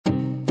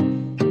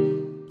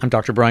I'm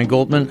Dr. Brian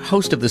Goldman,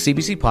 host of the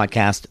CBC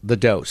podcast, The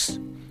Dose.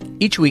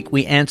 Each week,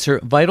 we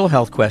answer vital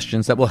health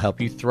questions that will help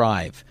you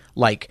thrive,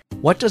 like,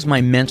 what does my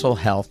mental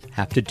health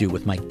have to do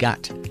with my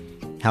gut?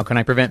 How can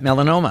I prevent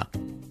melanoma?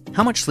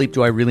 How much sleep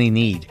do I really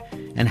need?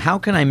 And how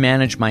can I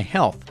manage my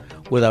health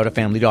without a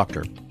family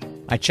doctor?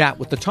 I chat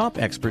with the top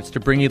experts to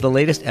bring you the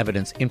latest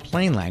evidence in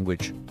plain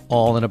language,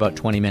 all in about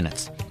 20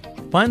 minutes.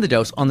 Find The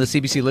Dose on the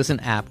CBC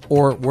Listen app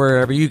or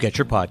wherever you get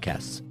your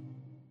podcasts.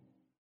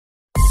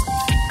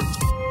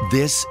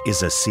 This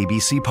is a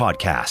CBC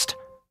podcast.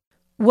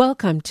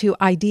 Welcome to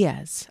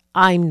Ideas.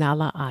 I'm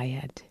Nala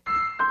Ayed.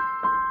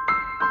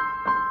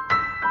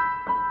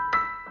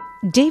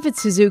 David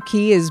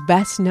Suzuki is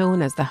best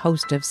known as the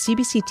host of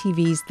CBC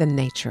TV's The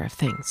Nature of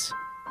Things.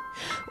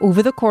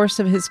 Over the course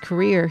of his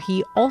career,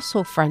 he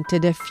also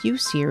fronted a few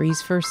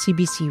series for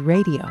CBC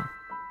Radio.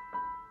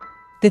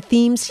 The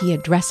themes he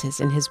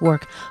addresses in his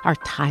work are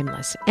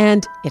timeless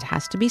and, it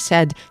has to be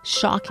said,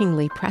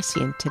 shockingly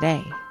prescient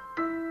today.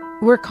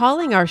 We're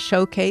calling our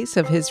showcase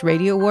of his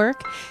radio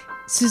work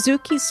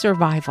Suzuki's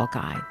Survival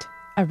Guide,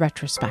 a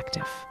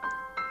retrospective.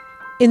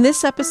 In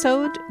this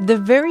episode, the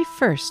very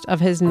first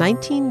of his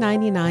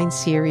 1999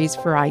 series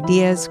for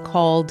Ideas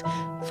called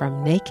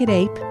From Naked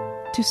Ape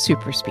to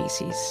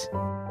Superspecies.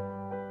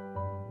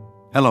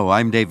 Hello,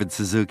 I'm David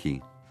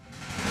Suzuki.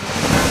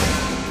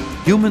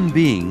 Human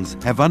beings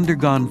have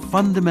undergone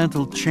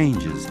fundamental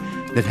changes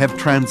that have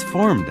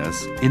transformed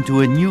us into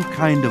a new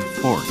kind of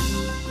force.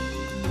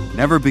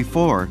 Never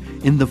before,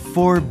 in the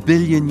 4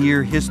 billion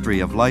year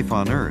history of life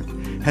on Earth,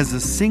 has a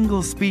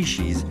single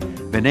species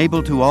been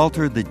able to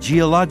alter the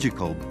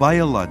geological,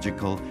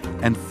 biological,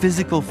 and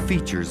physical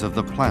features of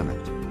the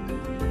planet.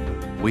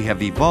 We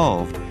have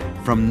evolved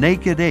from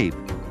naked ape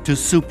to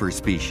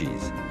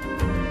superspecies.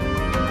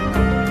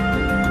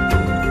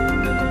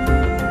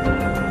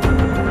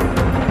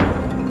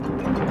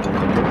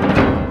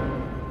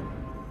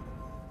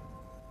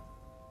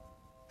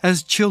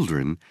 As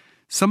children,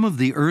 some of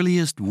the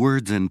earliest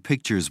words and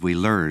pictures we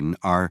learn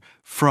are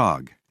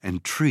frog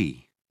and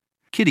tree,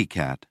 kitty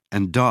cat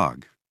and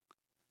dog,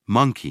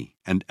 monkey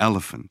and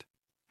elephant.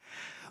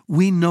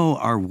 We know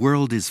our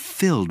world is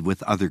filled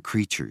with other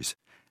creatures,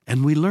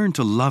 and we learn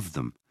to love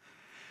them.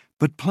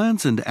 But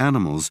plants and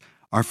animals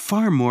are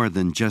far more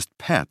than just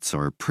pets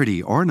or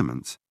pretty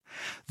ornaments.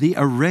 The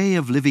array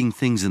of living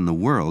things in the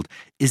world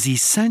is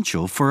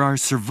essential for our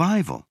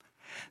survival.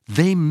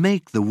 They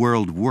make the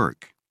world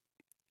work.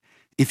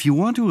 If you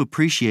want to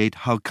appreciate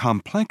how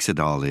complex it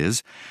all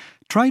is,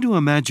 try to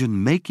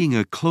imagine making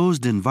a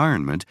closed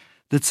environment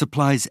that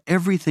supplies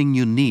everything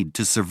you need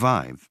to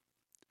survive.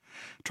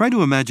 Try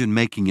to imagine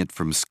making it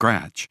from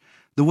scratch,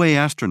 the way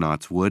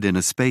astronauts would in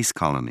a space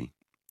colony.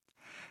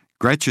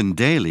 Gretchen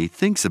Daly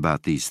thinks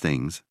about these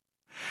things.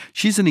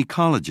 She's an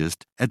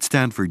ecologist at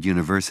Stanford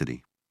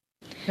University.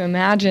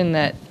 Imagine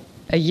that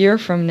a year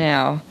from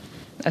now,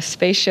 a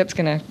spaceship's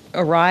going to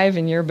arrive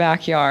in your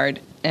backyard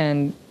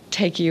and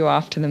take you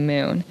off to the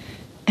moon.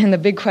 And the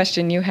big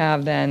question you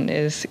have then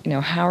is,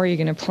 how are you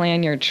going to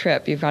plan your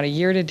trip? You've got a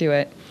year to do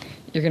it.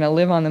 You're going to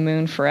live on the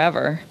moon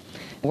forever.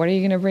 What are you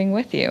going to bring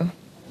with you?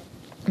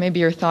 Maybe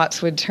your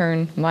thoughts would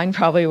turn, mine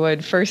probably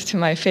would, first to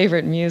my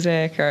favorite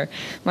music or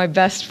my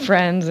best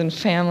friends and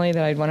family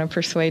that I'd want to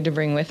persuade to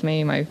bring with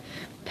me, my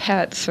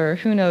pets, or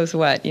who knows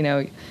what.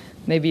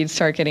 Maybe you'd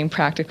start getting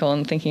practical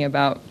and thinking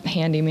about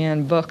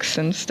handyman books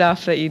and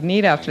stuff that you'd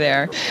need up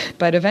there.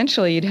 But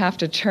eventually you'd have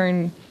to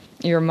turn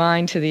your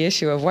mind to the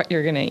issue of what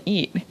you're going to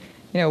eat.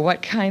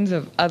 What kinds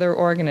of other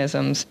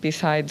organisms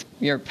besides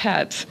your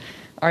pets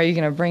are you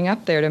going to bring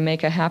up there to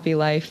make a happy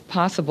life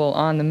possible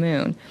on the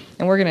moon?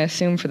 And we're going to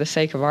assume for the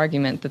sake of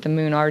argument that the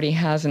moon already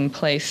has in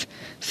place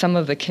some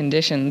of the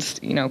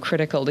conditions,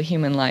 critical to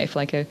human life,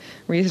 like a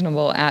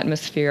reasonable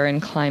atmosphere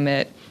and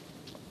climate,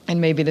 and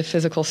maybe the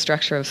physical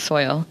structure of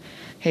soil.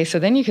 Okay, so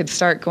then you could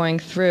start going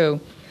through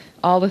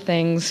all the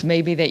things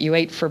maybe that you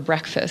ate for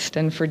breakfast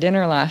and for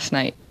dinner last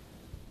night.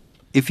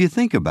 If you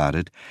think about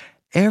it,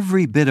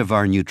 every bit of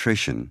our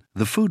nutrition,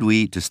 the food we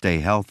eat to stay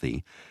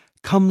healthy,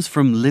 comes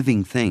from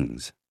living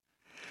things.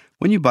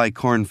 When you buy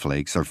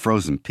cornflakes or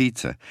frozen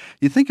pizza,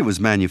 you think it was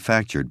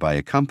manufactured by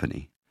a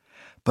company.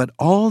 But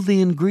all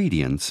the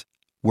ingredients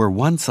were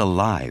once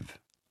alive.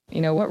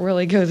 What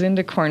really goes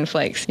into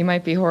cornflakes? You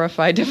might be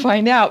horrified to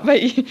find out,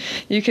 but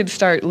you could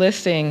start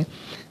listing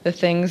the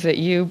things that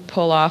you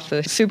pull off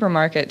the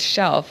supermarket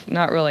shelf,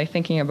 not really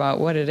thinking about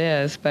what it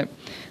is, but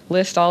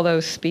list all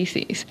those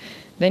species.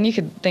 Then you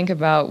could think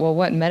about,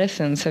 what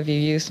medicines have you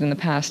used in the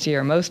past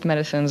year? Most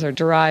medicines are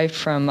derived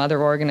from other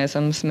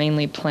organisms,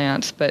 mainly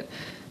plants, but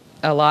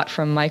a lot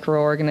from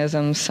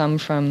microorganisms, some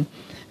from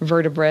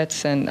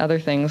vertebrates and other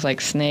things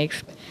like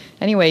snakes.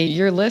 Anyway,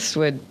 your list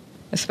would,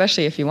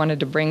 especially if you wanted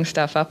to bring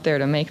stuff up there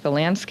to make the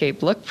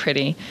landscape look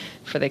pretty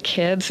for the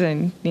kids,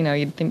 and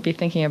you'd be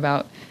thinking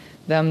about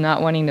them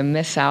not wanting to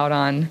miss out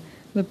on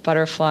the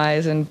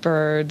butterflies and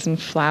birds and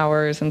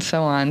flowers and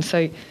so on.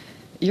 So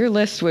your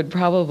list would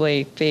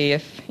probably be,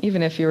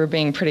 even if you were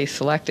being pretty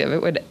selective,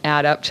 it would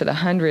add up to the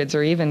hundreds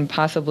or even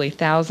possibly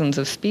thousands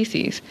of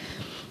species.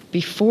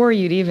 before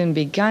you'd even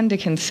begun to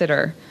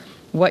consider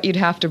what you'd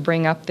have to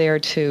bring up there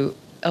to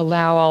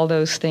allow all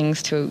those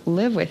things to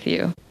live with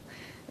you.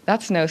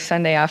 That's no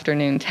Sunday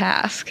afternoon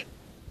task.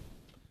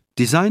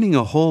 Designing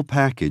a whole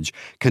package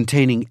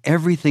containing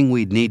everything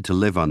we'd need to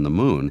live on the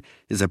moon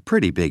is a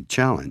pretty big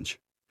challenge.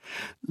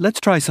 Let's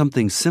try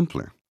something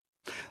simpler.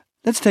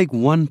 Let's take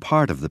one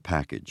part of the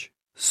package,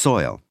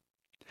 soil.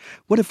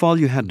 What if all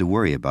you had to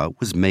worry about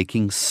was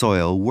making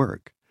soil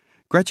work?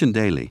 Gretchen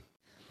Daly.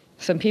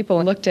 Some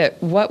people looked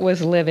at what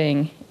was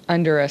living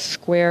under a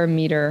square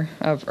meter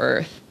of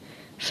earth.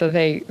 So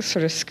they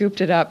sort of scooped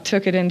it up,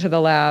 took it into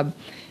the lab,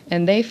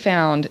 and they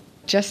found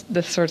just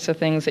the sorts of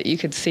things that you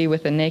could see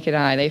with the naked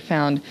eye. They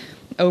found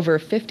over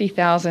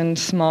 50,000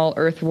 small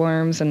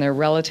earthworms and their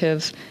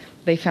relatives.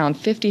 They found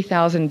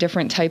 50,000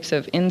 different types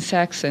of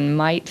insects and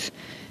mites.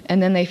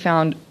 And then they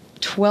found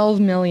 12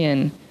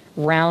 million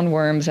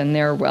roundworms and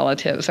their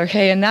relatives.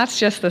 Okay, and that's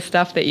just the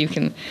stuff that you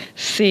can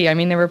see. I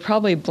mean, they were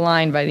probably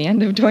blind by the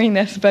end of doing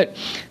this, but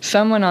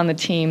someone on the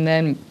team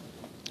then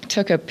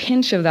took a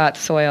pinch of that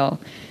soil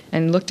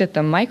and looked at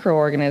the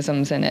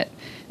microorganisms in it.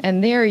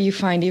 And there you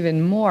find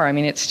even more. I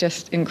mean, it's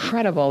just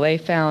incredible. They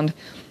found,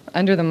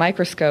 under the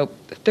microscope,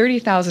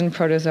 30,000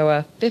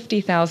 protozoa,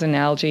 50,000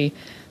 algae,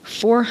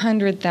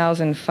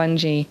 400,000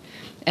 fungi,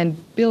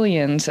 and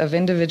billions of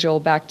individual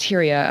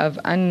bacteria of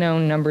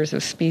unknown numbers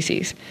of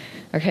species.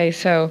 Okay,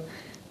 so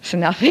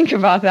now think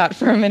about that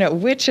for a minute.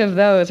 Which of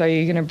those are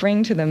you going to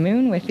bring to the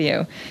moon with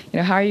you?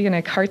 How are you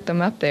going to cart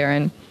them up there?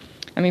 And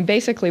I mean,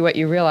 basically what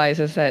you realize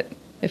is that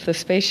if the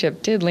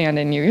spaceship did land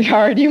in your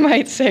yard, you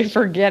might say,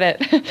 forget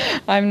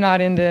it. I'm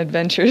not into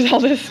adventures. I'll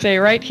just stay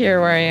right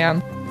here where I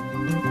am.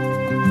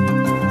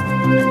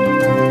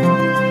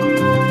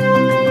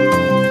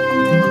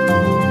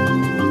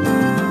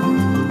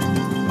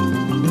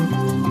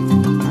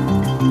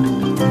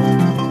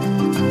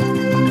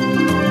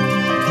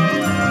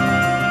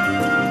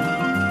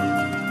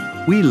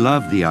 We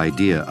love the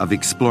idea of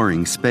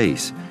exploring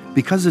space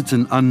because it's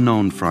an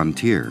unknown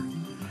frontier.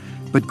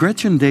 But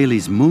Gretchen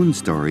Daly's moon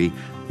story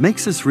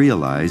makes us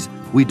realize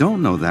we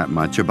don't know that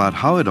much about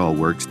how it all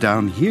works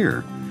down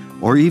here,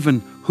 or even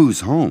who's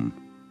home.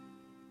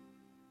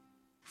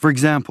 For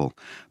example,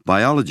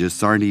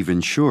 biologists aren't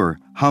even sure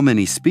how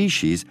many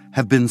species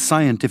have been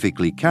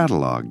scientifically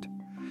cataloged.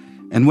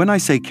 And when I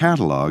say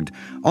cataloged,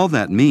 all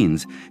that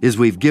means is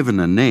we've given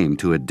a name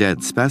to a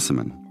dead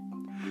specimen.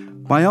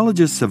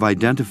 Biologists have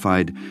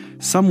identified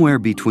somewhere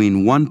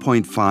between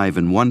 1.5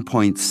 and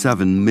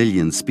 1.7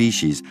 million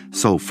species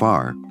so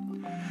far,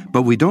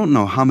 but we don't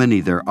know how many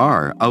there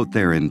are out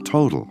there in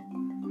total.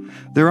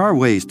 There are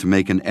ways to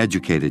make an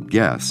educated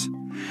guess,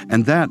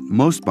 and that,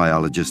 most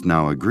biologists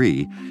now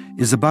agree,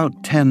 is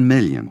about 10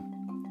 million.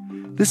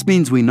 This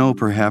means we know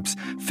perhaps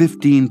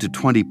 15 to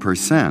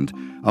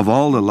 20% of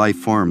all the life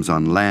forms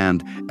on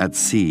land, at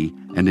sea,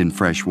 and in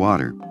fresh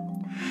water.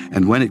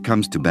 And when it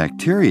comes to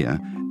bacteria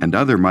and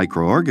other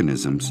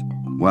microorganisms,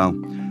 well,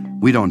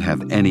 we don't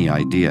have any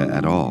idea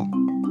at all.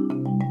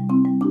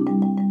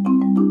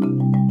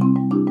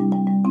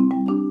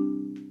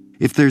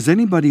 If there's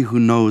anybody who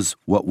knows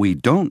what we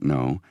don't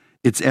know,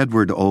 it's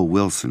Edward O.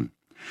 Wilson.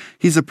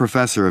 He's a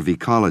professor of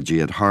ecology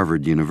at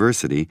Harvard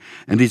University,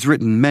 and he's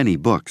written many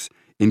books,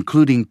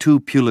 including 2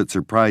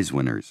 Pulitzer Prize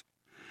winners.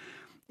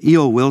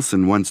 E.O.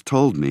 Wilson once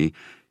told me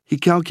he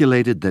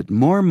calculated that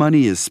more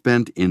money is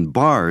spent in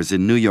bars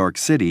in New York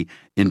City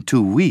in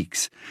 2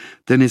 weeks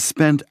than is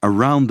spent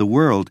around the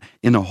world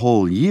in a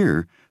whole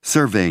year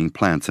surveying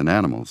plants and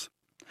animals.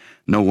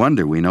 No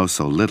wonder we know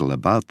so little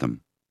about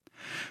them.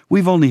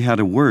 We've only had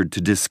a word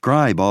to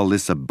describe all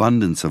this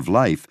abundance of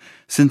life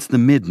since the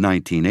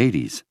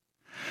mid-1980s.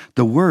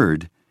 The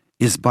word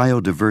is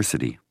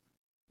biodiversity.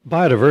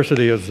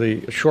 Biodiversity is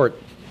the short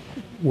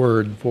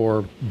word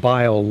for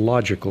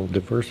biological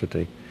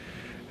diversity,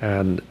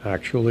 and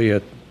actually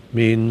it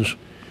means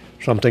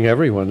something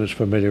everyone is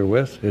familiar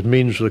with. It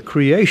means the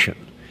creation,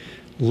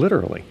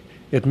 literally.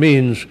 It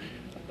means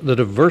the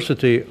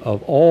diversity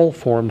of all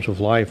forms of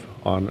life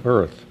on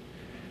Earth,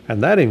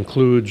 and that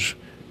includes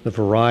the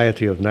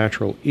variety of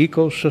natural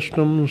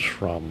ecosystems,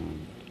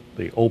 from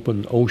the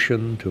open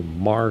ocean to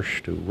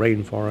marsh to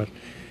rainforest.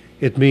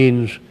 It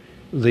means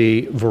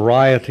the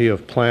variety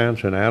of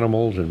plants and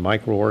animals and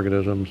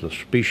microorganisms, the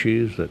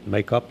species that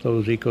make up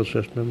those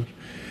ecosystems.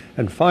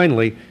 And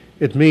finally,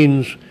 it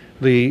means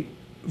the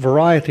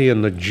variety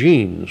in the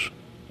genes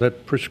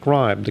that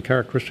prescribe the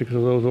characteristics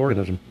of those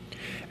organisms.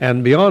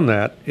 And beyond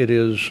that, it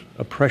is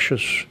a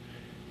precious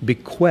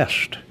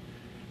bequest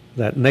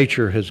that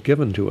nature has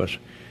given to us.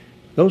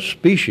 Those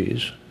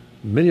species,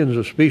 millions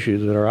of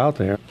species that are out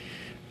there,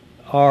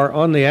 are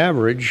on the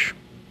average,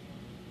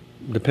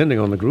 depending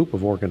on the group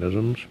of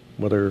organisms,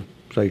 whether,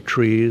 say,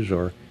 trees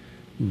or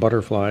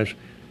butterflies,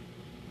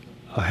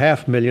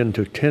 500,000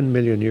 to 10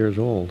 million years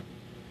old.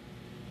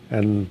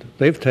 And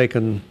they've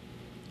taken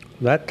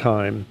that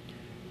time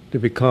to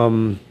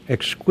become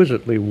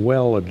exquisitely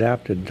well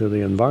adapted to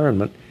the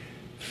environment,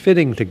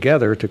 fitting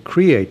together to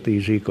create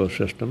these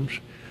ecosystems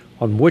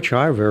on which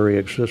our very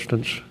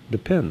existence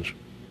depends.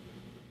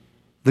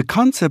 The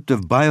concept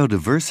of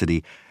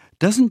biodiversity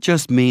doesn't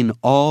just mean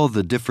all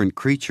the different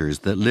creatures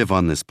that live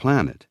on this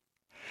planet.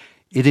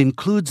 It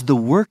includes the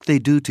work they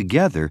do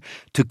together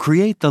to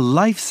create the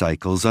life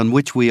cycles on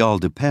which we all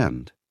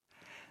depend.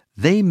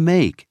 They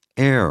make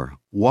air,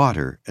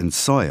 water, and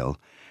soil,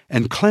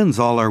 and cleanse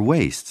all our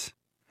wastes.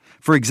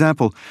 For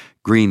example,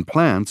 green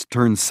plants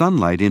turn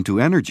sunlight into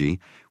energy,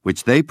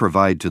 which they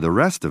provide to the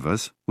rest of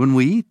us when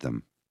we eat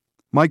them.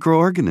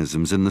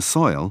 Microorganisms in the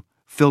soil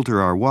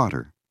filter our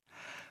water.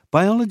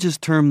 Biologists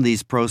term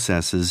these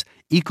processes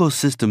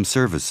ecosystem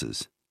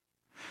services.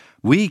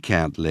 We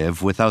can't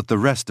live without the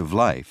rest of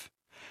life,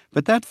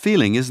 but that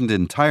feeling isn't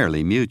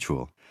entirely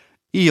mutual.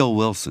 E.O.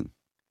 Wilson.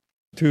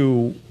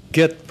 To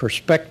get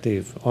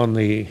perspective on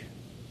the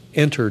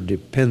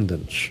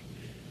interdependence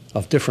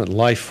of different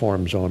life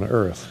forms on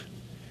Earth,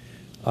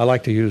 I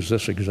like to use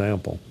this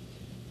example.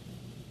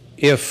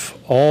 If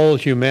all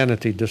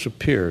humanity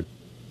disappeared,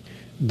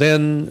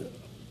 then,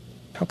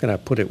 how can I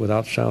put it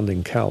without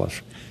sounding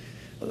callous?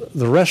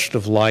 The rest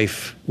of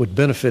life would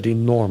benefit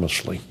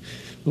enormously.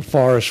 The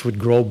forests would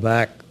grow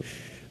back,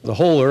 the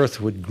whole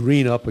Earth would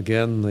green up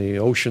again, the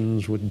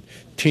oceans would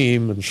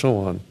teem, and so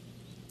on.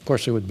 Of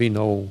course, there would be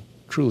no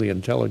truly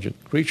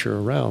intelligent creature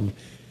around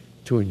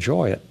to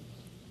enjoy it.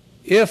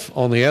 If,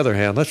 on the other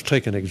hand, let's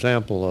take an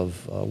example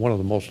of one of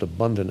the most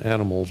abundant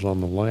animals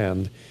on the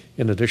land,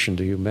 in addition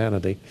to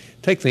humanity.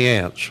 Take the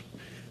ants.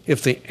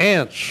 If the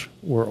ants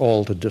were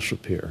all to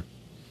disappear,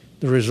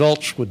 the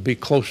results would be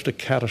close to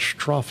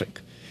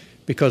catastrophic,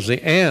 because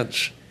the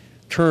ants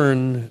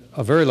turn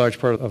a very large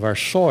part of our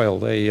soil.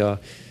 They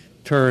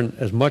turn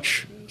as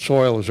much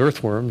soil as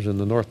earthworms in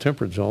the North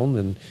Temperate Zone,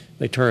 and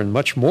they turn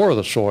much more of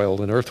the soil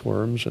than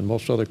earthworms and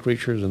most other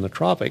creatures in the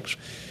tropics.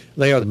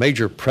 They are the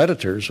major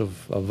predators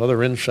of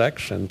other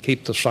insects and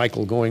keep the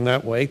cycle going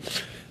that way.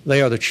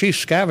 They are the chief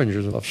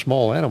scavengers of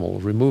small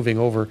animals, removing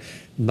over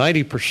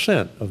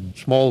 90% of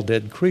small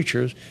dead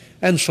creatures,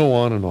 and so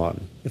on and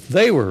on. If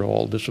they were to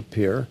all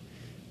disappear,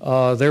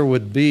 there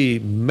would be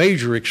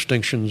major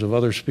extinctions of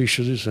other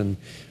species and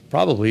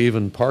probably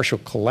even partial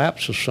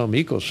collapse of some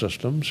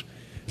ecosystems.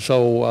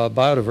 So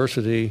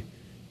biodiversity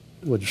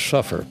would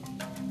suffer.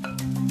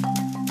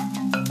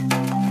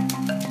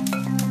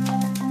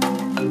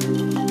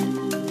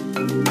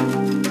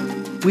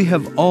 We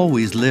have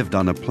always lived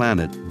on a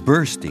planet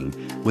bursting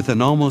with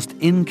an almost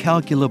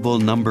incalculable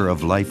number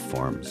of life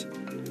forms.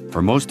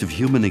 For most of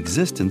human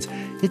existence,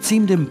 it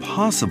seemed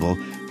impossible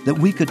that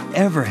we could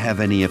ever have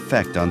any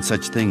effect on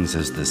such things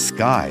as the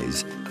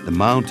skies, the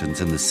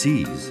mountains, and the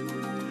seas.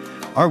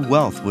 Our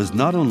wealth was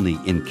not only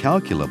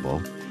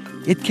incalculable,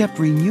 it kept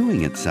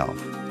renewing itself.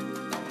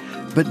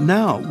 But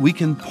now we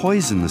can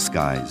poison the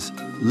skies,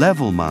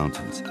 level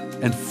mountains,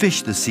 and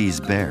fish the seas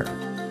bare.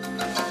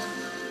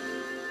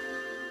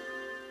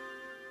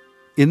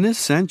 In this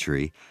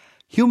century,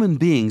 human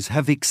beings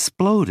have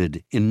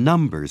exploded in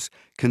numbers,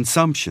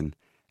 consumption,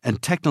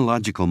 and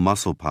technological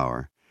muscle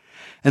power,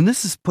 and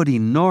this has put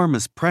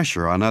enormous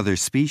pressure on other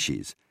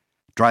species,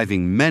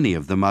 driving many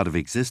of them out of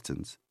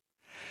existence.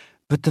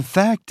 But the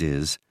fact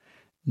is,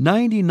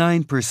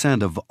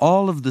 99% of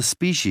all of the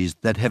species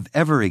that have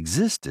ever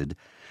existed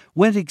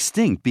went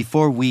extinct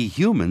before we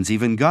humans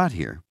even got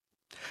here.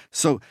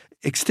 So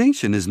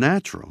extinction is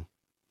natural.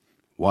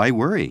 Why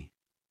worry?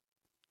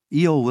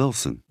 E.O.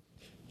 Wilson.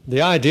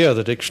 The idea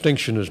that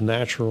extinction is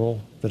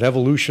natural, that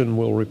evolution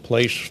will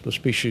replace the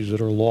species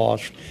that are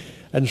lost,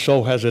 and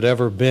so has it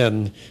ever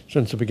been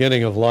since the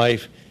beginning of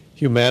life.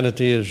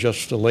 Humanity is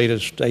just the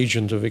latest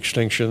agent of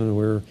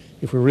extinction.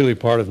 If we're really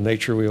part of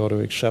nature, we ought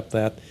to accept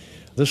that.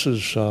 This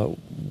is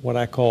what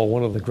I call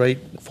one of the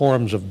great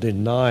forms of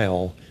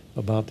denial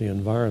about the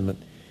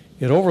environment.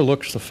 It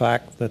overlooks the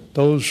fact that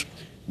those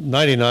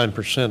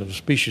 99% of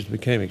species that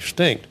became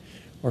extinct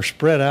are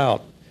spread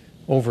out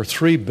over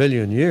 3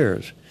 billion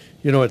years.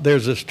 You know,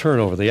 there's this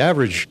turnover. The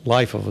average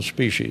life of a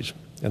species,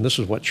 and this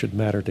is what should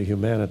matter to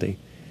humanity,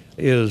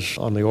 is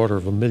on the order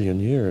of 1 million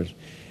years.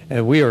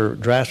 And we are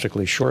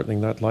drastically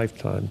shortening that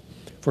lifetime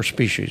for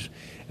species.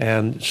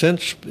 And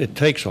since it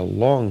takes a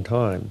long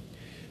time,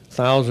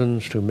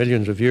 thousands to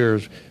millions of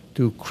years,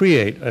 to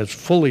create as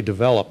fully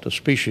developed a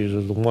species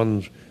as the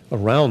ones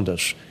around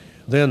us,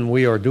 then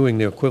we are doing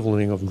the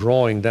equivalent of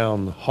drawing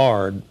down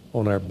hard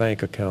on our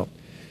bank account.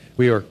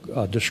 We are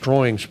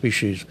destroying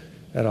species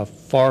at a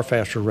far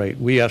faster rate.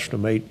 We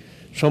estimate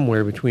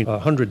somewhere between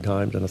 100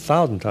 times and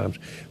 1,000 times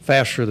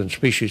faster than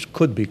species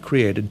could be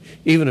created,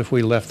 even if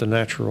we left the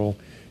natural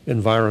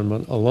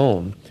environment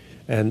alone.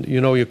 And you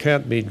know, you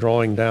can't be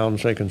drawing down,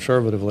 say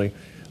conservatively,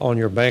 on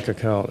your bank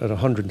account at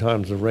 100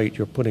 times the rate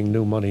you're putting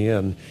new money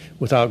in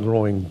without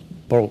growing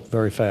broke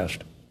very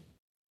fast.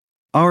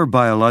 Our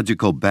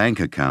biological bank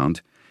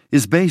account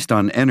is based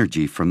on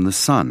energy from the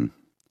sun.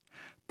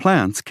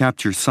 Plants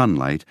capture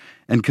sunlight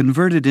and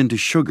convert it into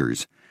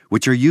sugars,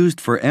 which are used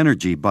for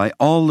energy by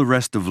all the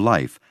rest of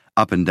life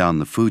up and down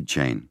the food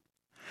chain.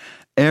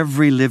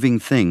 Every living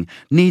thing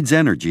needs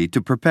energy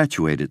to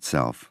perpetuate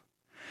itself.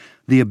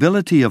 The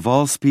ability of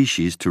all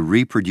species to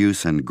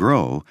reproduce and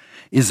grow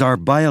is our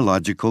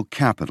biological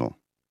capital.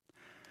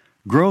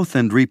 Growth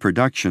and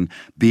reproduction,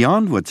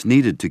 beyond what's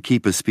needed to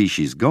keep a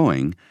species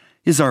going,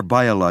 is our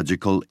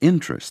biological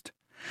interest.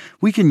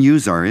 We can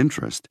use our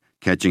interest,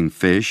 catching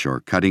fish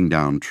or cutting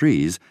down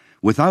trees,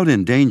 without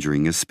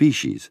endangering a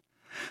species.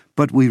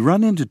 But we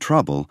run into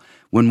trouble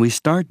when we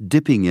start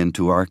dipping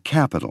into our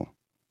capital.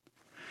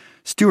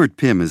 Stuart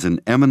Pimm is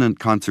an eminent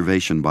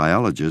conservation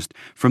biologist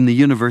from the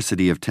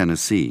University of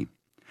Tennessee.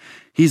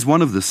 He's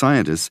one of the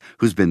scientists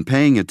who's been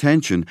paying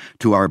attention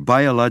to our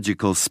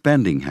biological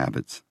spending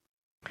habits.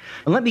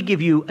 Let me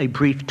give you a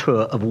brief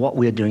tour of what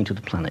we're doing to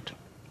the planet.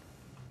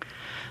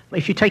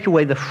 If you take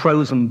away the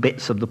frozen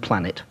bits of the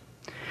planet,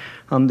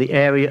 the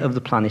area of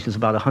the planet is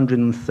about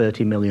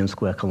 130 million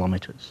square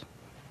kilometers.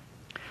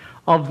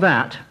 Of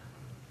that,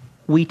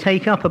 we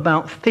take up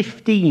about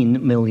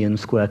 15 million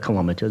square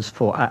kilometers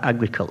for our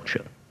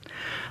agriculture.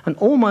 And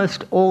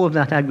almost all of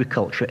that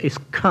agriculture is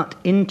cut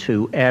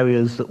into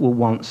areas that were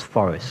once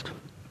forest.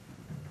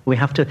 We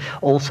have to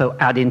also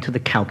add into the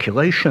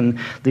calculation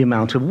the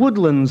amount of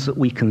woodlands that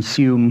we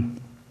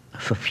consume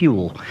for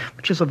fuel,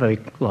 which is a very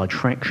large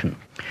fraction.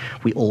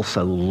 We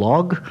also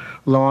log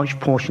large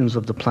portions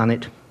of the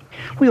planet.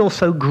 We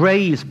also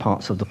graze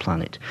parts of the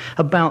planet.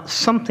 About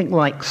something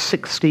like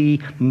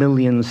 60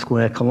 million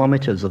square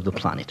kilometers of the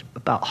planet,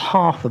 about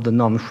half of the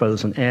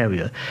non-frozen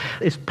area,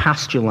 is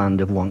pasture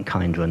land of one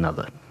kind or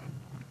another.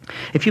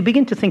 If you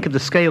begin to think of the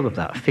scale of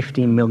that,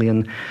 15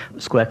 million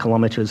square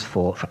kilometers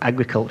for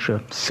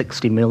agriculture,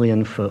 60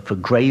 million for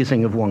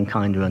grazing of one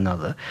kind or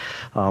another,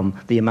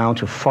 the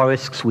amount of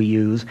forests we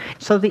use.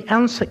 So the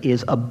answer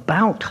is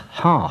about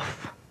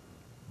half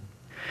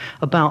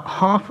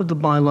of the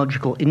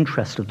biological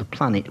interest of the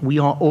planet we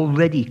are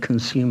already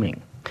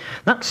consuming.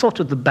 That's sort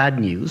of the bad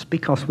news,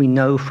 because we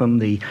know from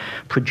the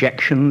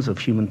projections of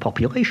human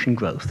population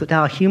growth that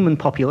our human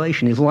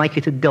population is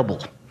likely to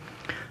double.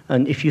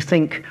 And if you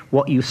think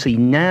what you see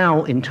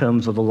now in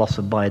terms of the loss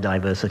of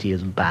biodiversity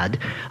is bad,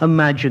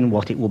 imagine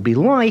what it will be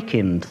like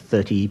in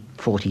 30,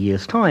 40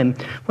 years' time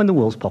when the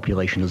world's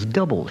population has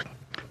doubled.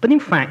 But in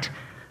fact,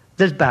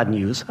 there's bad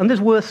news and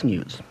there's worse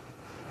news.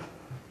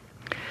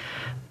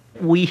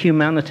 We,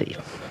 humanity,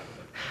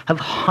 have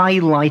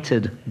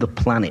highlighted the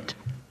planet.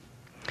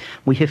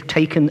 We have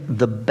taken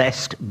the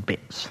best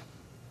bits.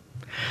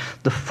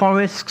 The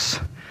forests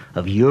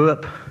of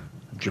Europe,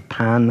 of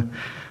Japan,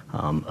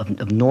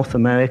 of North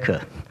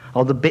America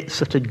are the bits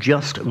that are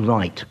just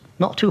right.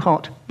 Not too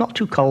hot, not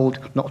too cold,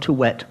 not too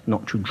wet,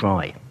 not too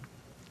dry.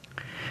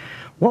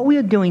 What we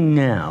are doing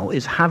now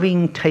is,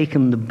 having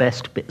taken the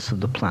best bits of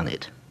the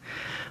planet,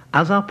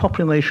 as our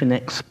population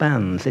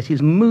expands, it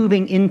is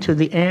moving into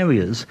the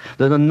areas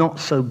that are not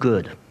so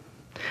good.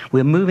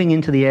 We're moving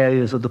into the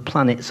areas of the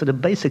planet that are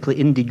basically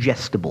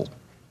indigestible.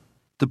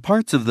 The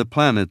parts of the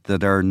planet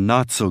that are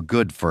not so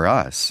good for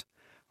us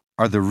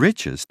are the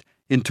richest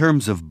in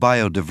terms of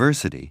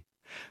biodiversity: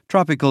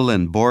 tropical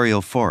and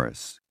boreal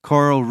forests,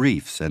 coral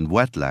reefs, and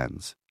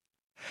wetlands.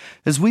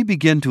 As we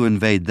begin to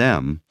invade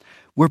them,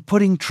 we're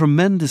putting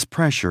tremendous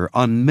pressure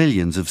on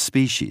millions of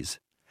species.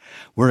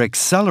 We're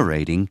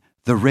accelerating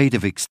the rate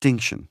of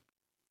extinction.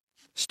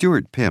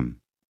 Stuart Pimm.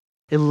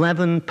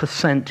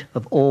 11%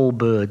 of all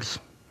birds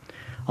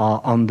are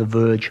on the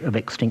verge of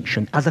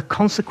extinction as a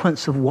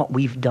consequence of what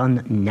we've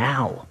done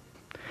now.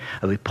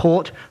 A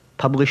report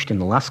published in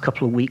the last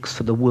couple of weeks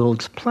for the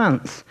world's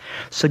plants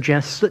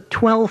suggests that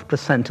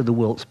 12% of the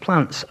world's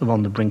plants are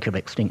on the brink of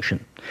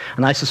extinction.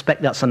 And I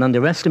suspect that's an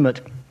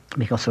underestimate,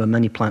 because there are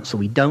many plants that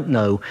we don't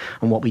know,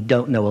 and what we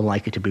don't know are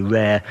likely to be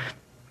rare,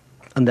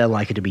 and they're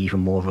likely to be even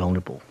more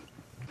vulnerable.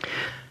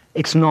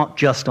 It's not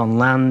just on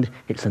land,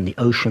 it's in the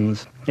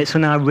oceans, it's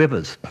in our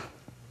rivers.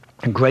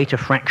 A greater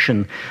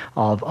fraction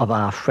of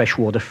our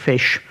freshwater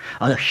fish,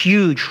 and a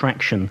huge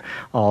fraction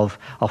of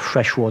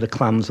freshwater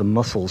clams and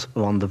mussels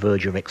are on the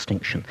verge of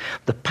extinction.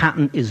 The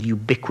pattern is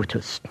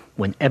ubiquitous.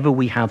 Whenever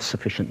we have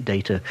sufficient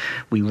data,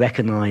 we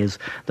recognize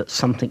that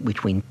something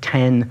between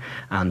 10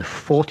 and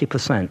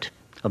 40%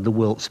 of the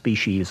world's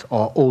species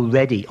are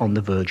already on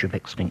the verge of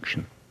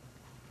extinction.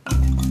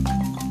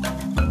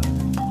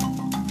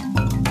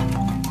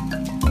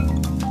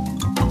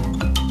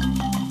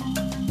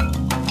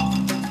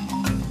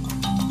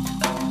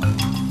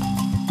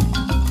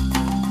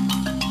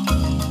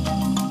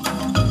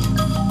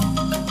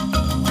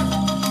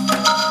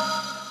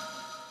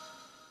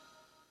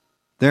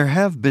 There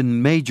have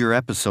been major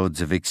episodes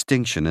of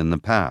extinction in the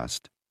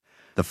past.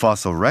 The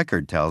fossil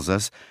record tells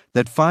us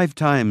that 5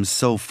 times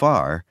so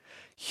far,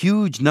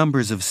 huge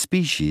numbers of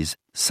species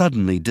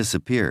suddenly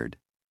disappeared.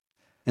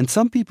 And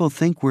some people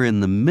think we're in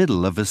the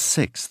middle of a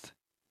 6th.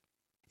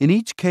 In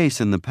each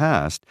case in the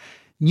past,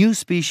 new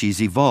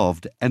species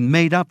evolved and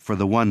made up for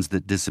the ones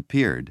that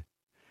disappeared.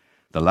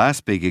 The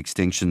last big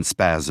extinction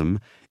spasm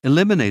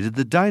eliminated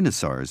the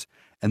dinosaurs,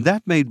 and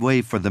that made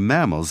way for the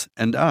mammals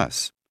and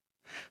us.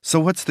 So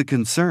what's the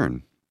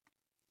concern?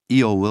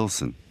 E.O.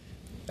 Wilson.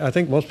 I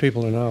think most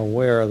people are now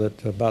aware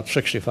that about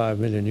 65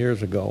 million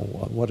years ago,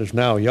 what is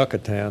now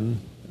Yucatan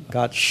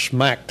got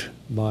smacked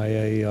by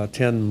a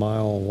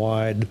 10-mile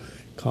wide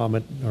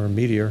comet or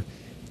meteor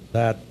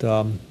that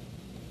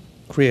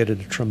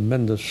created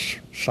tremendous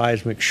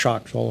seismic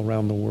shocks all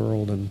around the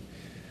world, and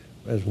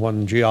as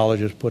one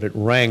geologist put it,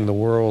 rang the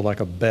world like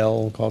a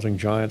bell, causing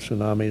giant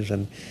tsunamis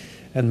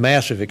and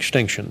massive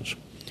extinctions,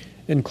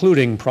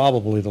 including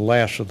probably the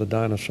last of the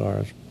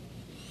dinosaurs.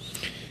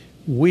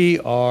 We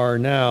are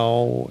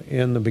now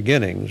in the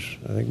beginnings,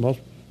 I think most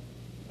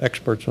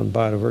experts on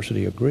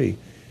biodiversity agree,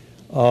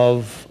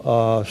 of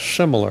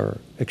similar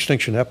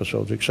extinction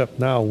episodes, except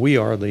now we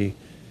are the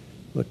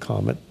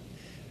comet,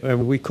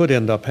 and we could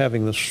end up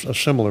having a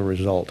similar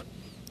result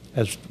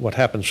as what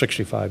happened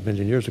 65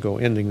 million years ago,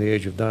 ending the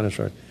age of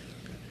dinosaurs.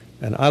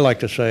 And I like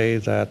to say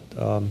that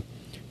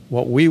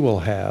what we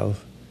will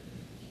have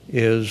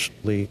is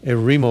the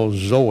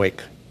Eremozoic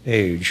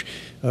age.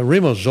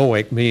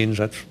 Eremozoic means,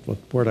 that's what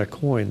word I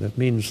coined, that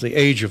means the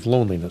age of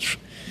loneliness.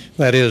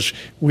 That is,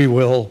 we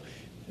will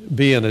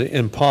be in an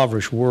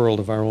impoverished world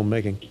of our own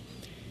making.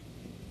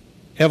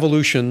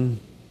 Evolution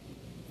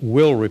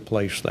will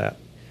replace that.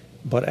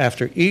 But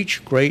after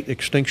each great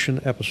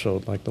extinction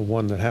episode, like the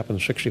one that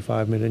happened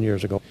 65 million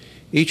years ago,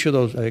 each of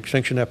those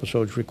extinction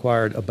episodes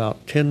required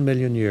about 10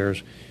 million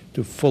years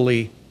to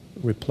fully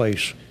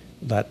replace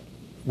that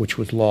which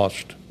was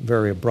lost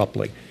very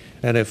abruptly.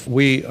 And if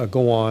we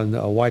go on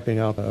wiping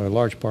out a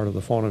large part of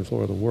the fauna and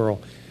flora of the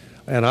world,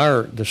 and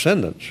our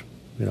descendants,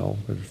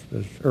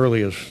 as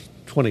early as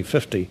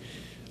 2050,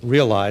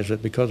 realize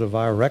that because of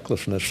our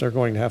recklessness, they're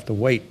going to have to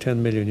wait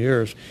 10 million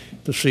years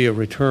to see a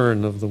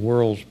return of the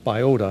world's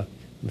biota,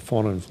 the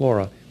fauna and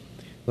flora.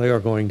 They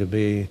are going to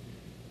be,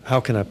 how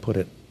can I put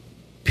it,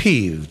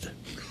 peeved.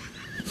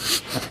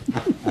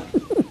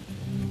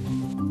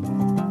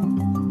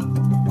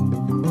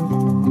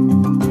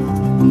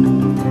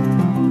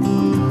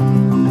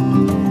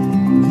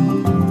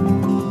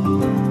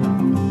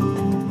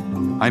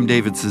 I'm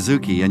David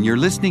Suzuki, and you're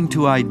listening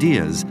to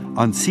Ideas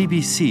on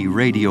CBC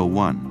Radio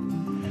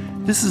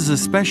 1. This is a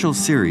special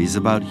series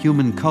about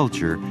human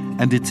culture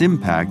and its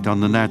impact on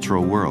the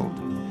natural world.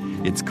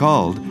 It's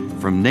called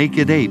From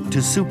Naked Ape to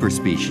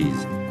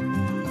Superspecies.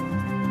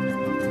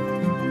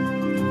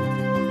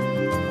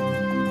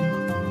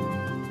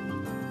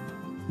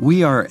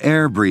 We are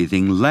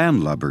air-breathing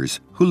landlubbers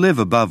who live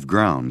above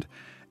ground,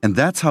 and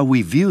that's how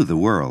we view the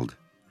world.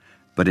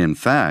 But in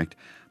fact,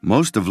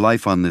 most of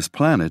life on this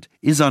planet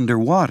is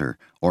underwater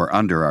or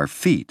under our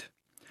feet.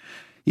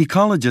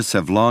 Ecologists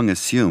have long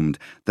assumed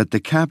that the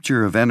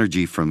capture of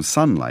energy from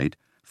sunlight,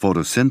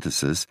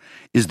 photosynthesis,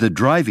 is the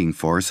driving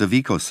force of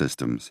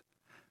ecosystems.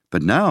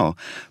 But now,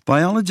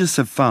 biologists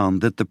have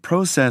found that the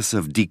process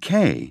of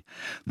decay,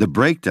 the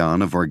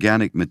breakdown of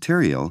organic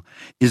material,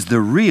 is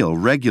the real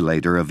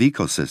regulator of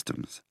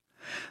ecosystems.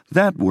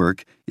 That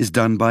work is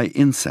done by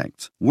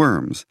insects,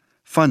 worms,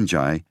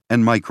 fungi,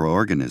 and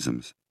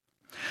microorganisms.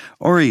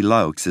 Ori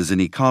Laux is an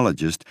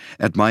ecologist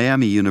at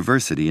Miami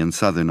University in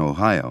southern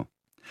Ohio.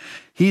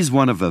 He's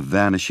one of a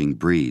vanishing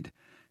breed.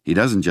 He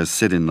doesn't just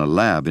sit in the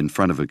lab in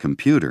front of a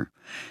computer.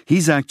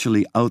 He's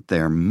actually out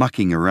there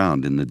mucking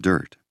around in the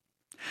dirt.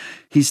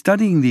 He's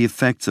studying the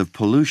effects of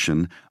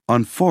pollution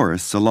on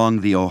forests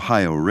along the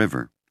Ohio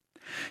River.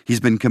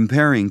 He's been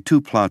comparing two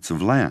plots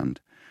of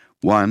land,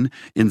 one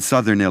in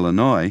southern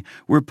Illinois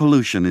where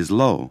pollution is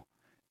low,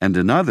 and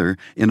another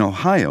in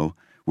Ohio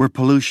where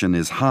pollution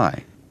is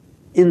high.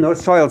 In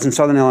those soils in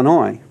southern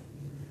Illinois,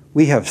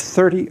 we have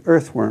 30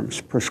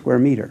 earthworms per square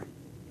meter.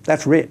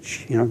 That's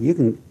rich. You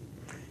can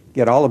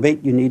get all the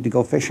bait you need to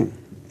go fishing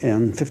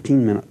in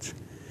 15 minutes.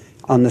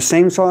 On the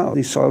same soil,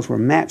 these soils were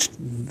matched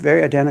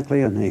very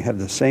identically, and they have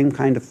the same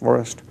kind of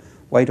forest,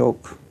 white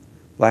oak,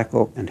 black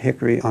oak, and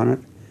hickory on it.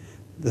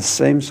 The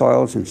same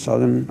soils in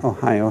southern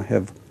Ohio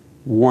have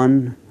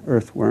 1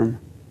 earthworm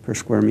per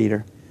square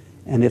meter,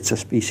 and it's a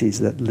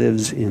species that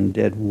lives in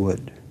dead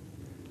wood.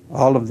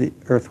 All of the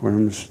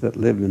earthworms that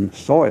live in the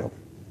soil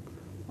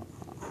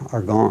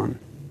are gone.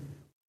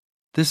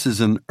 This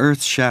is an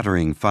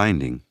earth-shattering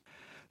finding,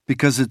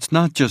 because it's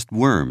not just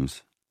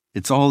worms,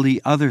 it's all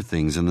the other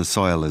things in the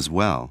soil as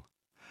well.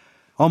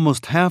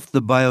 Almost half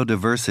the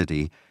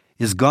biodiversity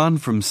is gone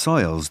from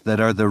soils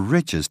that are the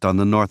richest on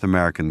the North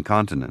American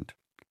continent.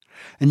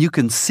 And you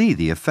can see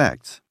the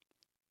effects.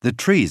 The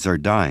trees are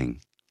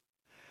dying.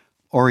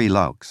 Ori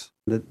Laux.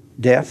 The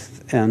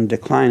death and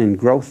decline in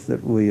growth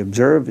that we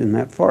observe in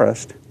that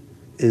forest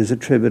is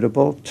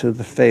attributable to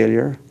the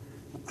failure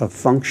of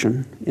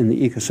function in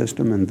the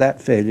ecosystem, and that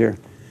failure,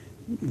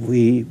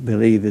 we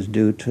believe, is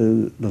due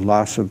to the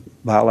loss of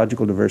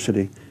biological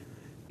diversity.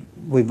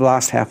 We've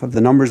lost half of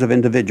the numbers of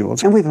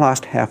individuals, and we've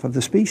lost half of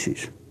the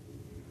species.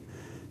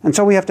 And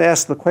so we have to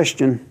ask the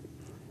question,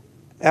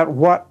 at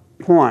what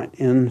point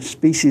in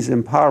species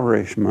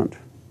impoverishment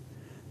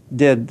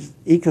did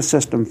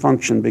ecosystem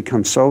function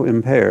become so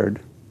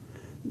impaired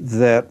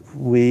that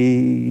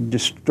we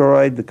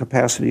destroyed the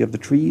capacity of the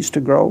trees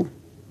to grow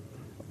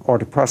or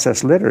to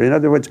process litter? In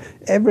other words,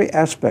 every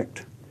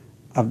aspect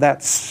of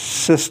that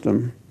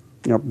system,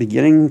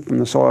 beginning from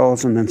the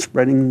soils and then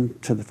spreading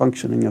to the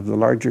functioning of the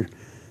larger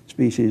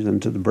species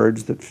and to the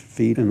birds that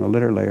feed in the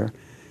litter layer,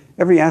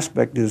 every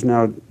aspect is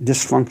now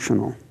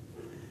dysfunctional.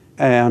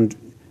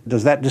 And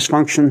does that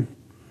dysfunction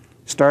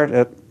start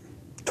at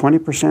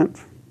 20%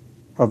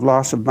 of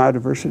loss of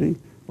biodiversity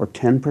or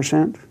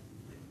 10%?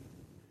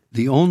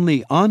 The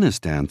only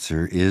honest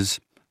answer is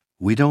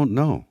we don't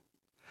know.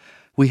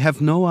 We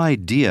have no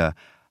idea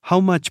how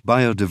much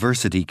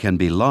biodiversity can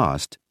be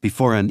lost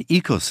before an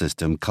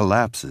ecosystem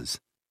collapses.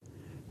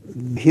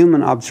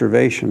 Human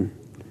observation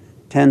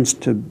tends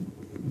to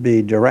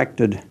be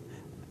directed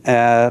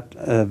at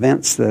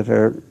events that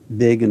are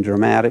big and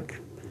dramatic.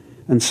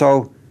 And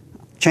so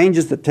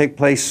changes that take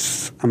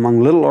place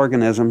among little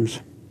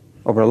organisms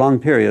over long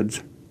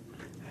periods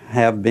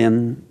have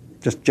been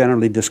just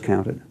generally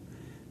discounted.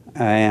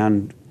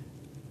 And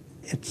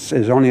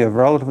there's only a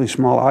relatively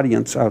small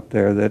audience out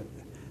there that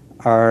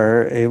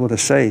are able to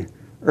say,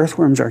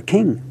 earthworms are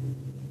king.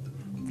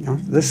 You know,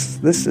 this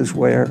is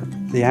where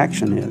the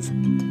action is.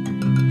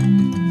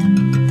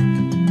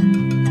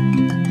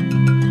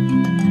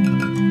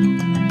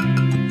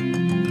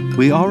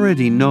 We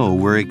already know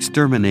we're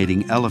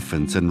exterminating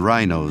elephants and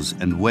rhinos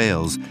and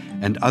whales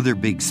and other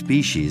big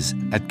species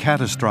at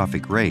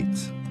catastrophic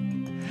rates.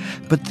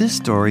 But this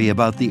story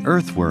about the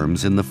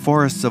earthworms in the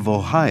forests of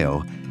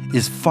Ohio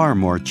is far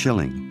more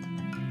chilling.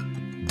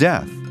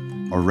 Death,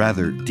 or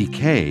rather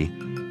decay,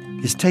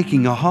 is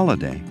taking a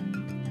holiday.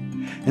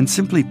 And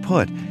simply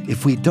put,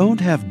 if we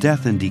don't have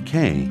death and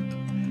decay,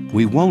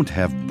 we won't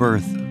have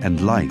birth and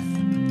life.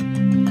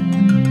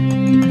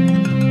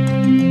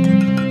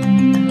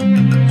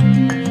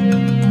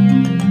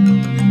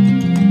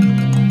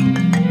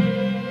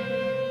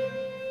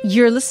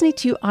 You're listening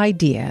to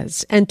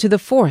Ideas, and to the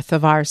fourth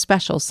of our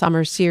special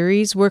summer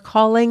series we're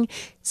calling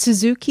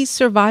Suzuki's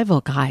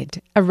Survival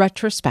Guide, a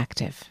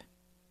retrospective.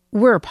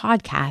 We're a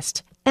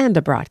podcast and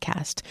a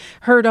broadcast,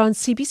 heard on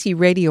CBC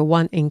Radio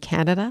 1 in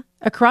Canada,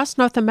 across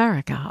North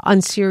America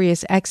on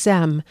Sirius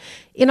XM,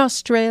 in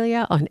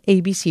Australia on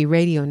ABC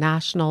Radio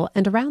National,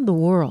 and around the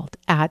world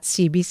at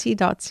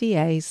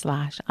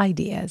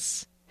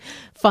cbc.ca/ideas.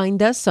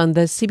 Find us on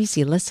the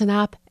CBC Listen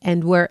app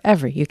and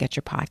wherever you get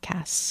your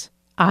podcasts.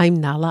 I'm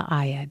Nala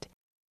Ayed.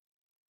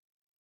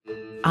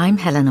 I'm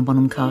Helena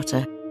Bonham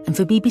Carter, and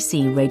for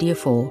BBC Radio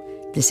 4,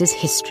 this is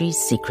History's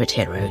Secret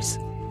Heroes,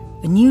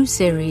 a new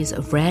series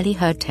of rarely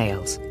heard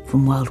tales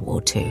from World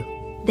War II.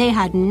 They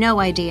had no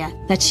idea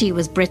that she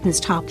was Britain's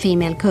top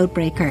female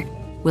codebreaker.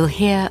 We'll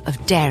hear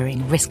of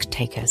daring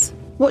risk-takers.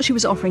 What she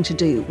was offering to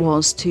do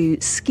was to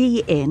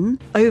ski in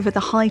over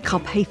the high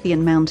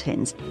Carpathian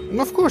Mountains.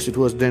 Of course it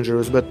was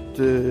dangerous, but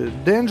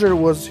danger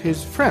was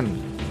his friend.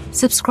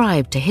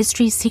 Subscribe to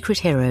History's Secret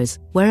Heroes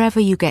wherever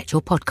you get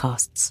your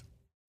podcasts.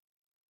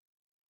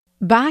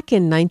 Back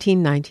in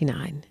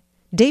 1999,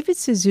 David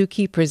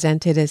Suzuki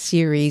presented a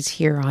series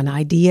here on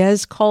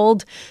Ideas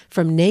called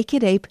From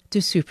Naked Ape to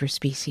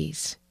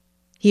Superspecies.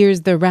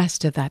 Here's the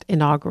rest of that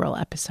inaugural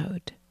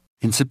episode.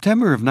 In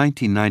September of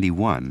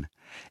 1991,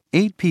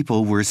 8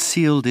 people were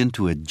sealed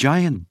into a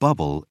giant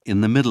bubble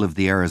in the middle of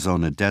the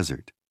Arizona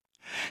desert.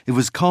 It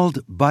was called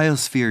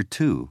Biosphere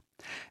 2,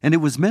 and it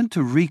was meant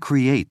to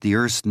recreate the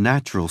Earth's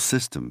natural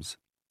systems.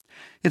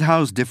 It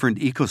housed different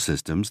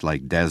ecosystems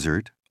like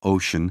desert,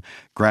 ocean,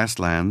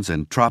 grasslands,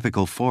 and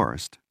tropical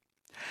forest.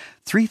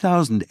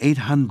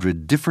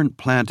 3,800 different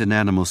plant and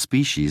animal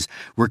species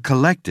were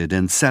collected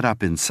and set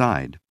up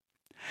inside.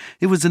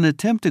 It was an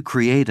attempt to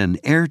create an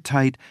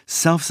airtight,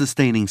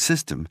 self-sustaining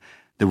system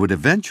that would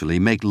eventually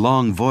make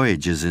long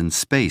voyages in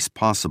space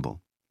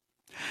possible.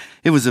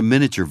 It was a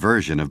miniature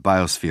version of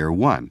Biosphere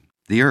 1,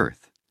 the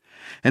Earth,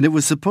 and it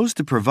was supposed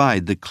to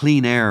provide the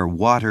clean air,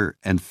 water,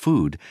 and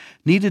food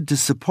needed to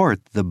support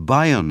the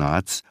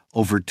bionauts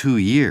over 2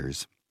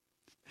 years.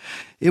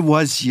 It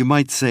was, you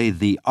might say,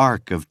 the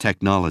ark of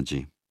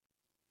technology.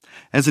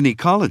 As an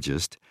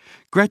ecologist,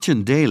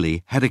 Gretchen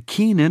Daly had a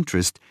keen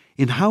interest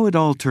in how it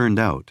all turned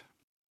out.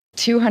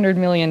 $200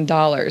 million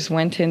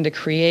went into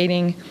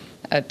creating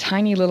a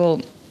tiny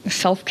little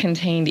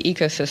self-contained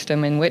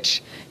ecosystem in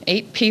which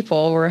 8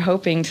 people were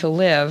hoping to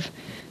live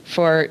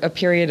for a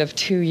period of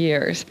 2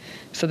 years.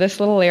 So this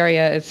little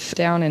area, it's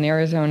down in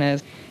Arizona,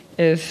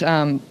 is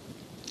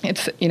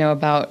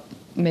about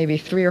maybe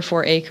 3 or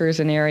 4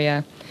 acres in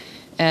area.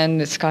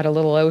 And it's got a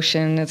little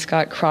ocean, it's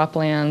got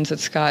croplands,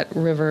 it's got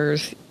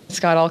rivers, it's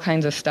got all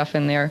kinds of stuff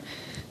in there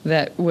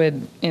that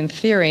would, in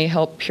theory,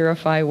 help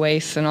purify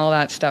waste and all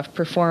that stuff,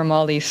 perform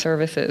all these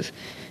services.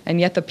 And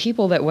yet the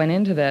people that went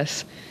into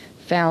this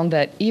found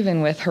that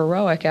even with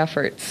heroic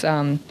efforts,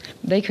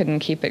 they couldn't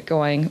keep it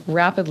going.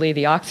 Rapidly,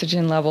 the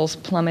oxygen levels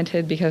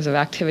plummeted because of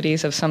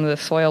activities of some of the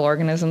soil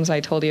organisms I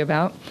told you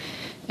about.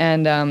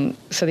 And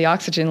so the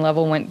oxygen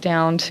level went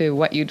down to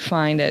what you'd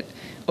find at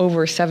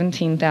over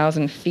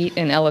 17,000 feet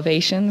in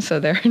elevation, so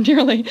they're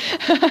nearly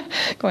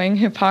going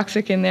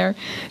hypoxic in there.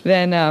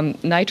 Then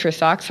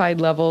nitrous oxide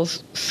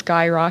levels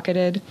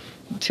skyrocketed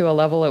to a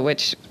level at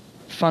which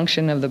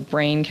function of the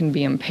brain can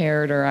be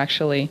impaired or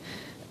actually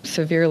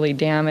severely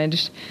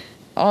damaged.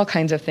 All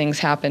kinds of things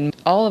happened.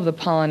 All of the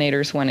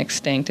pollinators went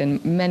extinct,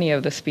 and many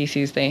of the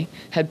species they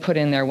had put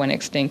in there went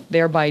extinct,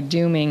 thereby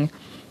dooming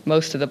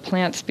most of the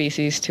plant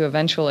species to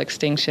eventual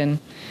extinction.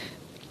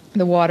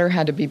 The water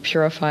had to be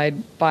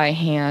purified by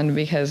hand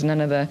because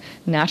none of the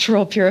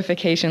natural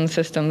purification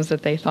systems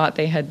that they thought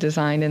they had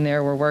designed in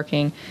there were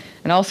working.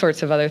 And all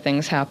sorts of other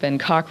things happened.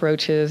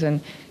 Cockroaches and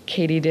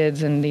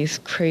katydids and these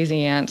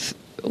crazy ants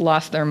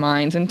lost their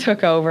minds and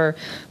took over.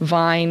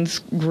 Vines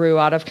grew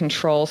out of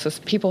control, so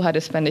people had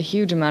to spend a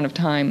huge amount of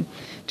time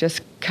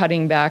just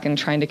cutting back and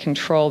trying to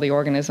control the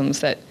organisms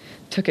that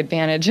took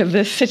advantage of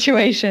this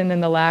situation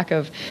and the lack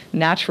of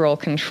natural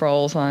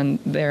controls on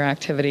their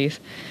activities.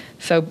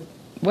 So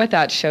what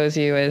that shows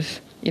you is,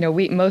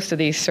 most of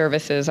these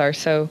services are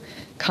so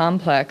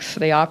complex,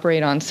 they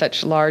operate on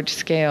such large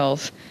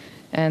scales,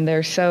 and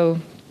they're so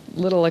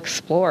little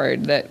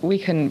explored that we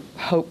can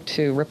hope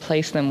to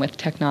replace them with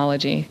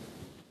technology.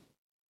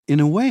 In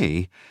a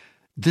way,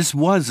 this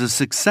was a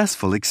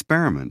successful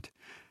experiment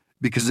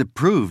because it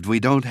proved we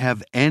don't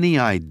have any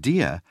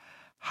idea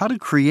how to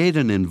create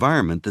an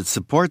environment that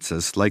supports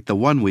us like the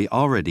one we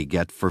already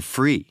get for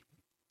free.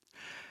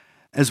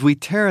 As we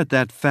tear at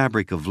that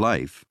fabric of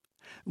life,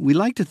 we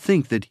like to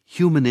think that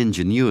human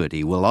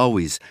ingenuity will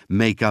always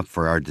make up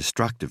for our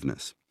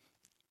destructiveness.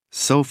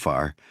 So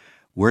far,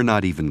 we're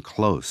not even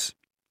close.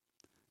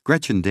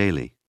 Gretchen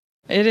Daly.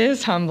 It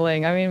is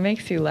humbling. I mean, it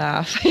makes you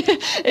laugh.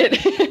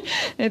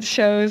 It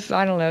shows,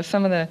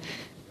 some of the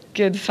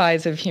good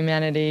sides of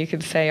humanity. You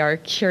could say our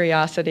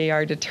curiosity,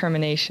 our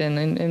determination.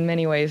 In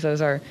many ways,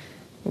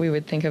 we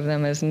would think of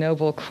them as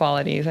noble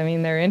qualities. I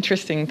mean, they're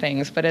interesting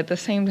things, but at the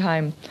same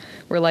time,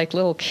 we're like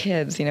little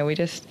kids.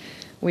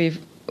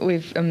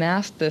 We've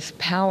amassed this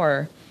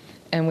power,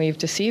 and we've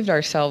deceived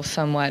ourselves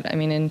somewhat. I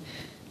mean, in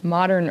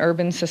modern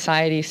urban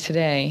societies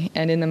today,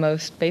 and in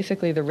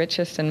basically the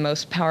richest and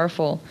most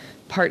powerful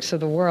parts of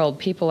the world,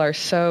 people are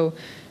so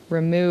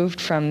removed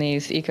from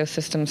these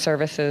ecosystem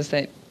services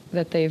that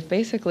they've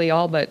basically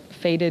all but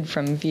faded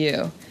from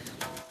view.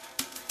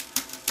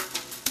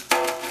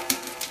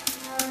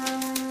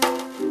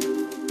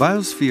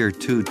 Biosphere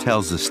 2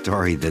 tells a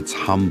story that's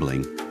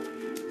humbling.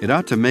 It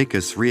ought to make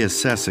us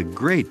reassess a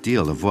great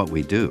deal of what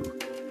we do.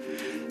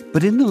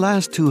 But in the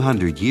last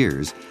 200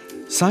 years,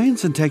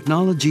 science and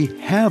technology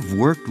have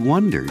worked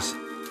wonders.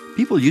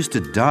 People used to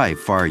die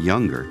far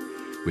younger.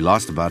 We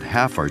lost about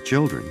half our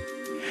children.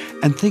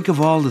 And think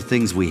of all the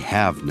things we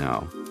have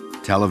now.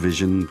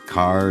 Television,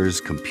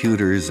 cars,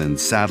 computers, and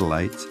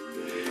satellites.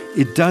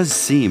 It does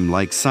seem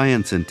like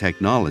science and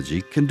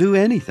technology can do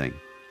anything.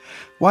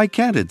 Why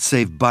can't it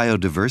save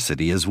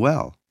biodiversity as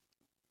well?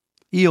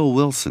 E.O.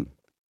 Wilson.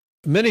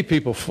 Many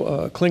people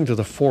cling to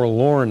the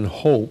forlorn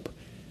hope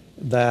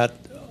that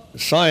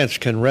science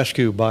can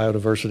rescue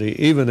biodiversity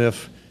even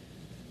if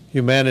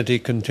humanity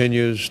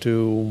continues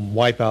to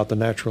wipe out the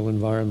natural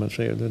environment.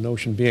 The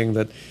notion being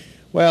that,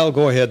 well,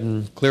 go ahead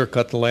and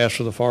clear-cut the last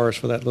of the forest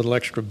for that little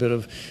extra bit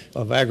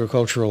of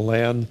agricultural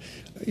land.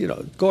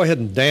 Go ahead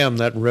and dam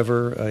that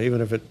river,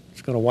 even if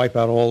it's going to wipe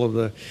out all of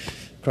the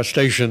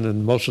crustacean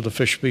and most of the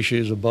fish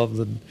species above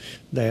the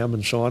dam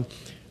and so on.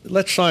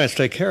 Let science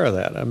take care of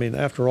that. I mean,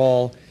 after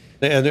all,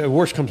 and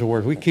worst comes to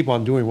worst, we keep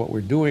on doing what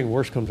we're doing,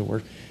 worst comes to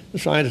worst, the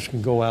scientists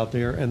can go out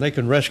there and they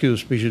can rescue the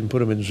species and put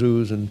them in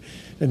zoos and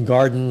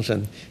gardens,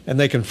 and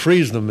they can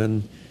freeze them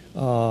in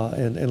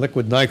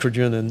liquid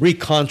nitrogen and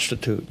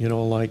reconstitute,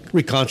 like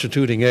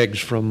reconstituting eggs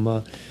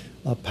from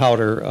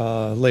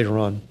powder later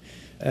on.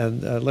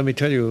 And let me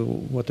tell you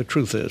what the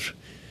truth is.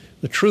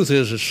 The truth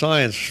is that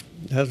science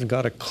hasn't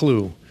got a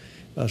clue.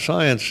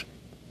 Science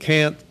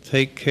can't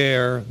take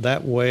care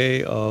that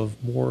way of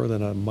more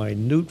than a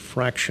minute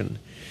fraction.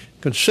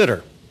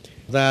 Consider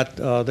that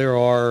there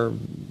are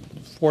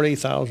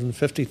 40,000,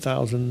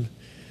 50,000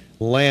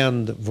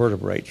 land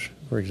vertebrates,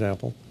 for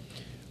example,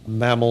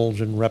 mammals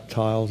and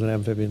reptiles and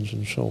amphibians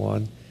and so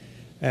on.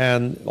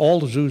 And all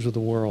the zoos of the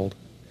world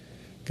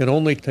can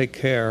only take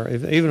care,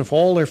 even if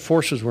all their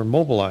forces were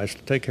mobilized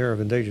to take care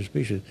of endangered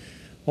species,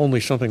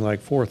 only something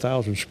like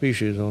 4,000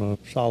 species on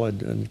a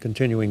solid and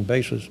continuing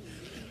basis.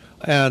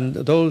 And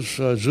those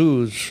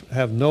zoos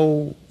have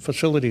no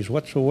facilities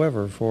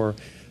whatsoever for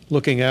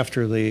looking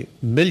after the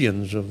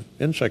millions of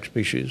insect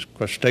species,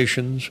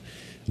 crustaceans,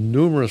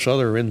 numerous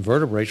other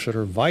invertebrates that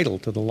are vital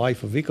to the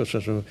life of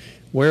ecosystem.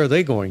 Where are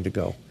they going to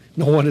go?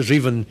 No one has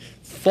even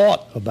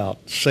thought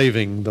about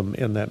saving them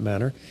in that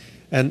manner.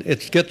 And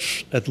it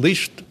gets at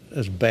least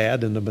as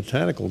bad in the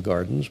botanical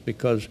gardens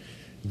because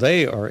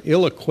they are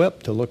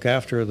ill-equipped to look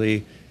after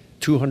the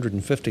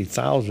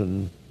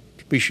 250,000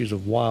 species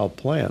of wild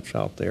plants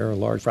out there, a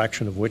large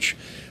fraction of which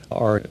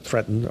are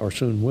threatened or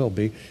soon will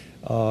be.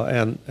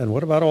 And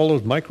what about all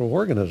those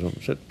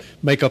microorganisms that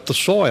make up the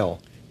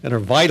soil and are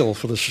vital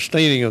for the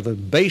sustaining of the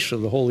base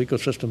of the whole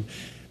ecosystem?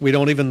 We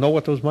don't even know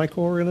what those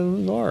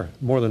microorganisms are,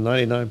 more than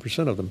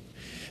 99% of them.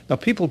 Now,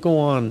 people go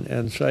on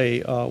and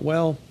say,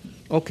 well,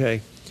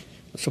 okay,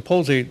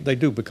 suppose they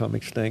do become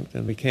extinct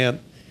and we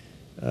can't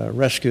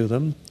rescue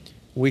them.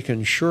 We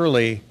can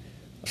surely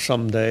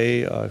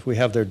someday, if we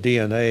have their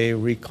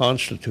DNA,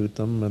 reconstitute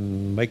them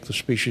and make the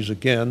species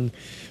again.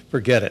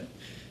 Forget it.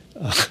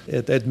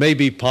 It may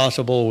be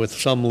possible with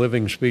some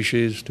living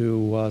species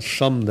to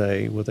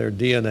someday, with their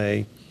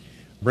DNA,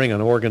 bring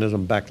an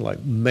organism back to life?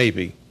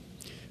 Maybe.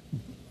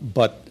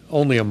 But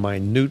only a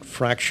minute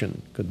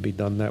fraction could be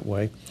done that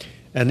way.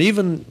 And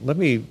even, let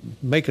me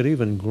make it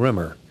even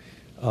grimmer,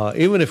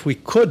 even if we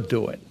could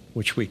do it,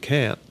 which we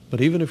can't,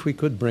 but even if we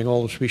could bring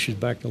all the species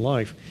back to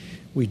life,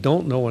 we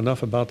don't know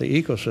enough about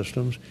the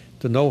ecosystems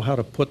to know how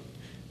to put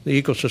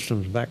the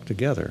ecosystems back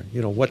together.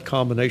 You know, what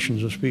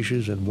combinations of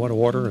species in what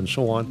order and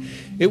so on.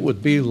 It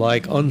would be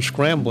like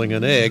unscrambling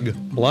an egg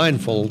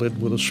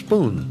blindfolded with a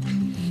spoon.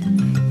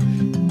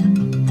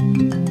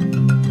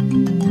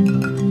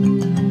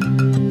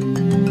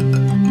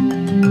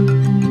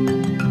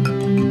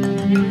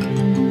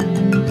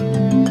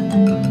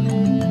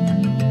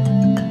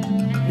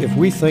 If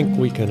we think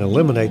we can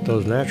eliminate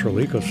those natural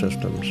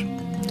ecosystems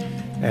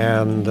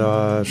and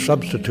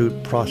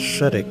substitute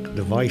prosthetic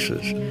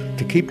devices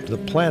to keep the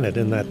planet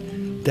in that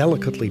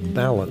delicately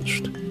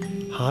balanced,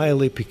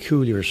 highly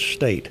peculiar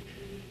state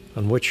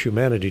on which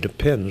humanity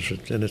depends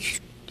in its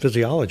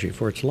physiology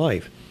for its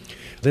life,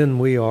 then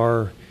we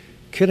are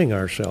kidding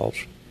ourselves.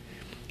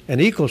 An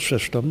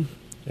ecosystem,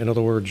 in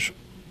other words,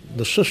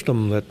 the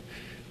system that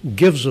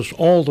gives us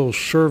all those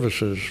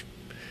services,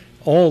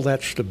 all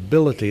that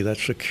stability, that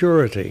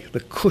security, the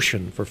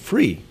cushion for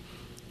free,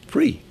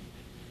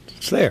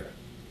 it's there,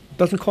 it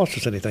doesn't cost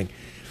us anything,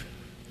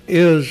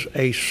 is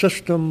a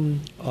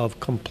system of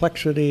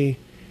complexity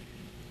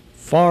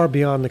far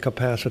beyond the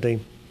capacity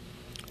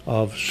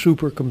of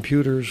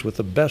supercomputers with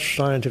the best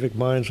scientific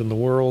minds in the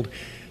world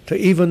to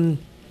even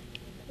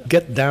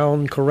get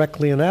down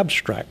correctly in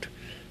abstract,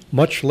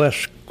 much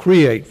less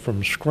create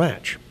from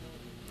scratch.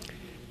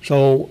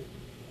 So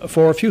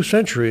for a few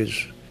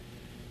centuries,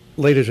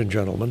 ladies and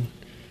gentlemen,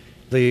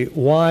 the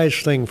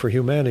wise thing for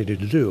humanity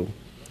to do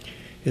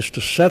is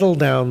to settle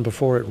down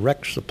before it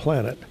wrecks the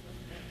planet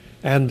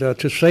and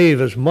to save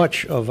as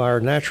much of our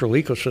natural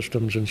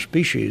ecosystems and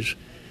species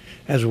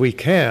as we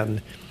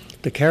can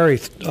to carry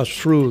us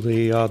through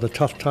the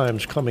tough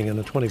times coming in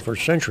the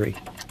 21st century.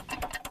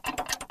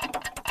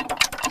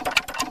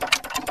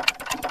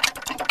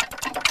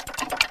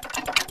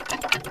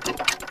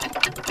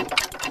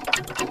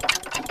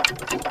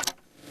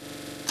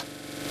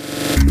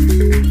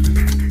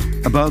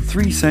 About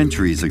 3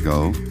 centuries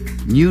ago,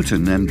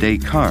 Newton and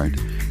Descartes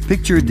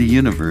pictured the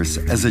universe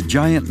as a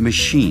giant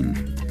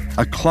machine,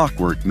 a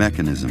clockwork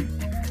mechanism.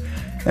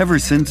 Ever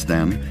since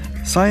then,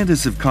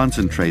 scientists have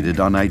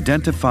concentrated on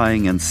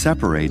identifying and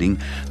separating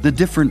the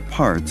different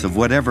parts of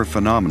whatever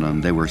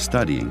phenomenon they were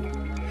studying.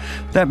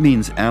 That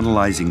means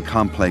analyzing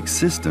complex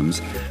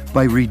systems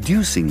by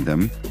reducing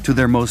them to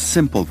their most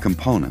simple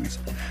components,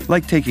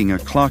 like taking a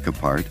clock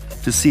apart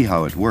to see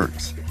how it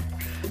works.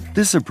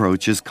 This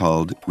approach is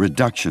called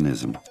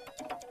reductionism.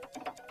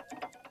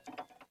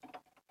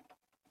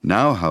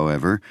 Now,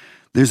 however,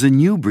 there's a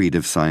new breed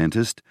of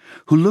scientist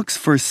who looks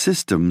for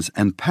systems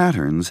and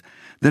patterns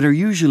that are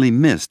usually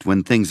missed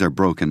when things are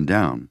broken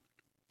down.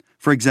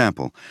 For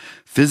example,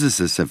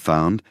 physicists have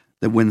found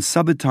that when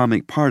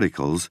subatomic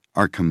particles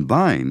are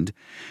combined,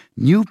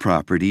 new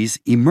properties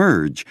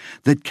emerge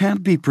that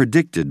can't be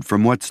predicted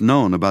from what's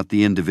known about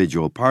the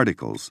individual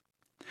particles.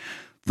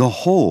 The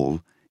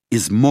whole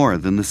is more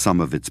than the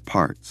sum of its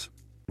parts.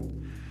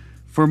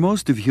 For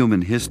most of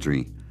human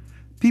history,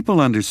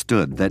 people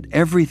understood that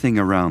everything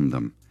around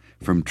them,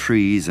 from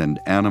trees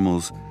and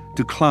animals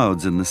to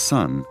clouds in the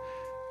sun,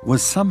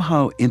 was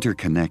somehow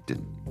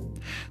interconnected.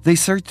 They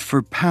searched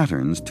for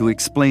patterns to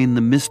explain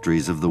the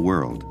mysteries of the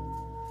world.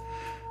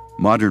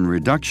 Modern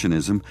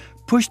reductionism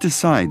pushed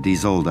aside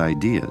these old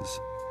ideas,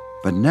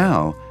 but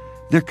now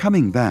they're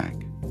coming back.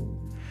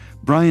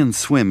 Brian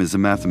Swim is a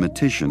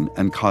mathematician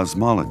and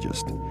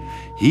cosmologist.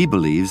 He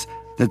believes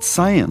that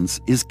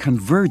science is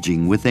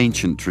converging with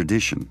ancient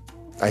tradition.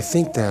 I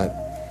think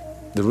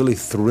that the really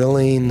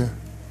thrilling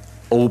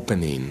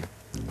opening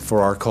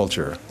for our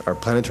culture, our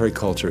planetary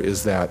culture,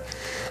 is that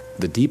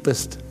the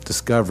deepest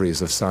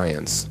discoveries of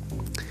science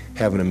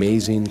have an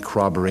amazing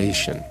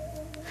corroboration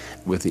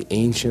with the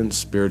ancient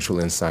spiritual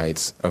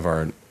insights of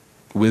our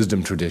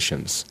wisdom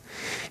traditions.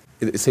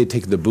 Say,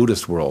 take the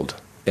Buddhist world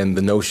and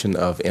the notion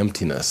of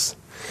emptiness.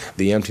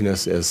 The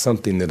emptiness is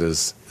something that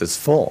is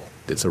full.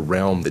 It's a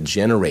realm that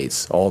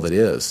generates all that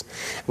is.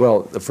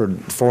 Well, for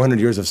 400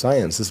 years of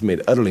science, this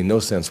made utterly no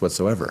sense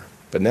whatsoever.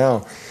 But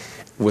now,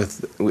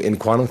 in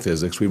quantum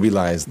physics, we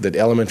realize that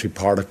elementary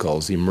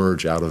particles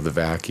emerge out of the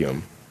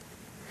vacuum.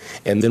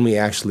 And then we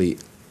actually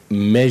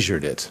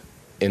measured it.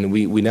 And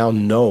we now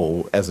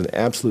know, as an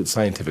absolute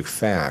scientific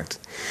fact,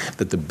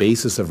 that the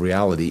basis of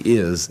reality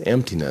is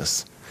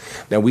emptiness.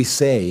 Now, we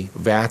say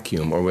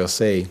vacuum, or we'll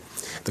say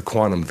the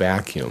quantum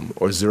vacuum,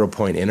 or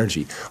zero-point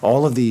energy.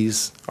 All of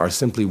these are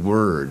simply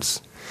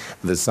words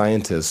that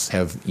scientists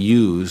have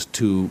used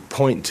to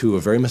point to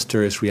a very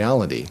mysterious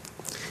reality.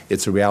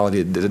 It's a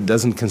reality that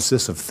doesn't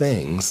consist of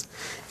things.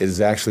 It is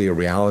actually a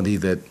reality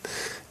that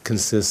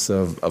consists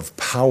of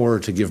power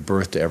to give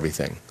birth to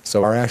everything.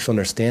 So our actual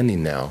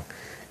understanding now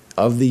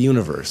of the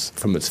universe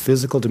from its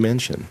physical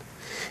dimension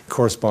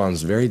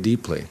corresponds very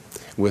deeply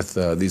with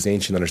these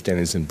ancient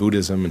understandings in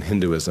Buddhism and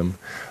Hinduism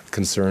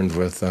concerned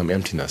with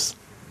emptiness.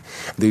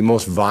 The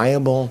most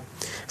viable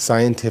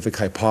scientific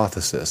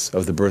hypothesis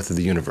of the birth of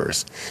the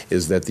universe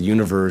is that the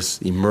universe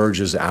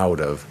emerges out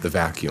of the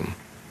vacuum.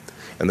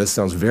 And this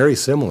sounds very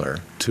similar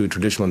to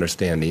traditional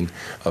understanding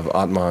of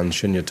Atman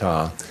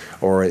Shunyata,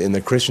 or in the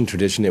Christian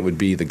tradition it would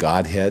be the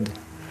Godhead,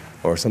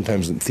 or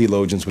sometimes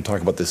theologians would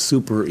talk about the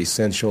super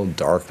essential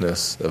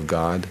darkness of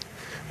God.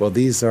 Well,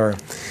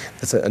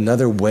 that's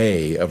another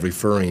way of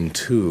referring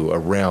to a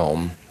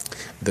realm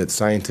that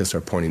scientists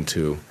are pointing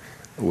to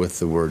with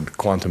the word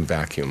quantum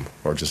vacuum,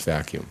 or just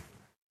vacuum.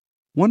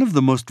 One of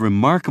the most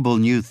remarkable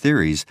new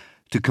theories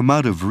to come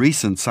out of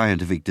recent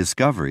scientific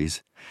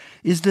discoveries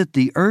is that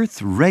the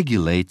Earth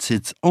regulates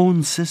its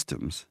own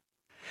systems.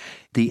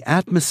 The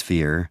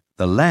atmosphere,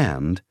 the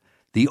land,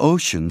 the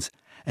oceans,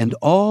 and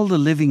all the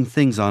living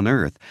things on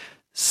Earth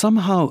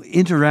somehow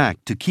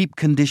interact to keep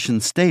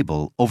conditions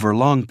stable over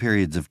long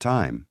periods of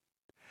time.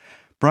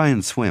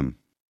 Brian Swim.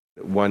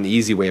 One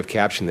easy way of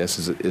capturing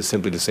this is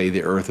simply to say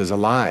the Earth is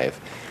alive.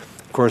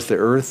 Of course, the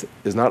Earth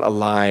is not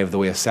alive the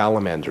way a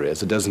salamander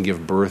is. It doesn't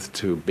give birth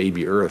to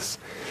baby Earths.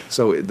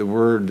 So the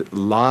word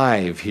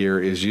live here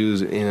is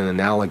used in an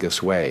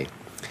analogous way.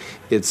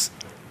 It's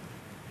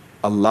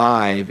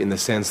alive in the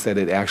sense that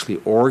it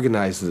actually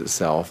organizes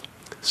itself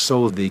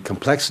so the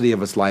complexity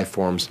of its life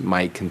forms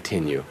might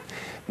continue.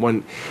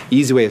 One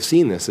easy way of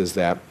seeing this is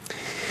that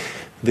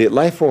the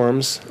life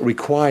forms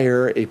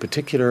require a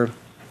particular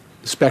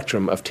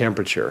spectrum of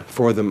temperature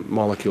for the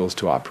molecules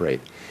to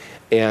operate.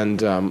 And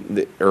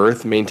the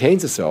Earth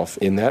maintains itself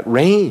in that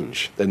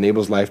range that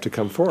enables life to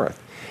come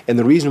forth. And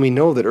the reason we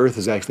know that Earth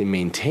is actually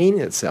maintaining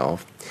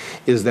itself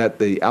is that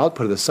the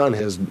output of the sun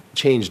has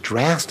changed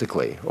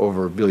drastically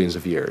over billions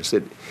of years.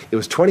 It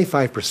was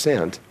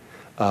 25%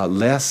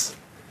 less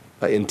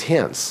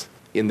intense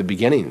in the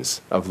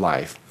beginnings of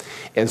life.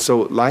 And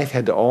so life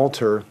had to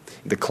alter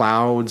the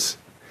clouds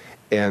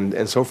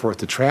and so forth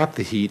to trap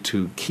the heat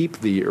to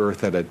keep the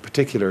Earth at a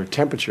particular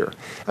temperature.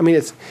 I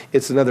mean,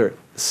 it's another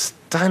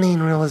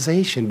stunning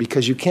realization,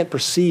 because you can't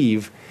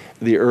perceive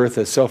the Earth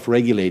as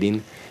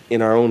self-regulating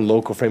in our own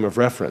local frame of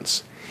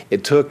reference.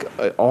 It took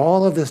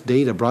all of this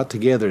data brought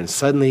together, and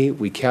suddenly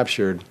we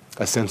captured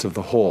a sense of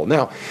the whole.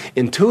 Now,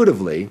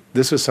 intuitively,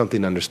 this was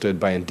something understood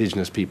by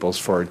indigenous peoples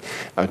for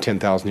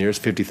 10,000 years,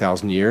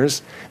 50,000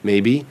 years,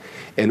 maybe.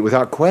 And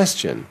without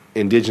question,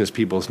 indigenous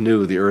peoples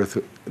knew the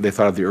Earth, they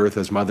thought of the Earth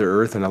as Mother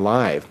Earth and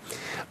alive.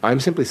 I'm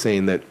simply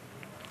saying that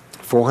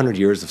 400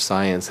 years of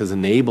science has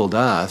enabled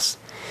us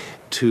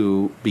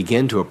to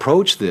begin to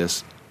approach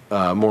this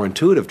more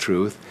intuitive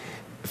truth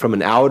from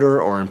an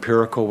outer or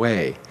empirical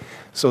way.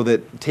 So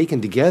that taken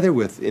together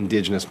with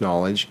indigenous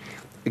knowledge,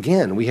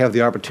 again, we have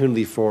the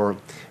opportunity for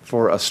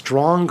a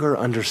stronger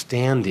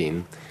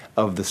understanding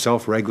of the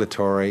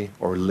self-regulatory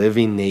or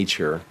living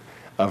nature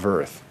of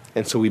Earth.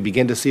 And so we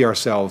begin to see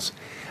ourselves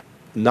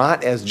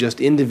not as just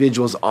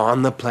individuals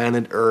on the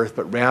planet Earth,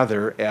 but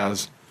rather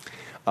as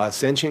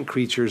sentient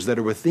creatures that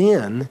are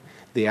within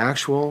the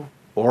actual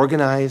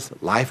organized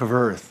life of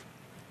Earth.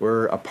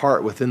 We're a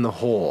part within the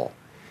whole.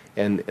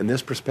 And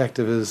this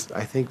perspective is,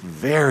 I think,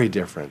 very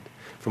different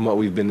from what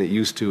we've been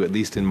used to, at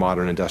least in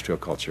modern industrial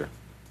culture.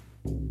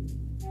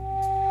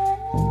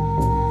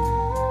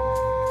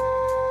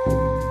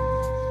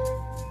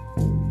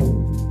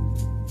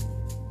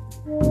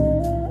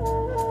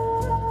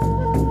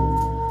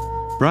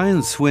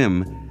 Brian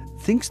Swim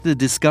thinks the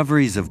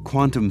discoveries of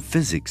quantum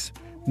physics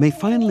may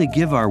finally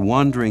give our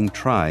wandering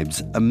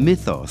tribes a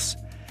mythos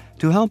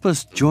to help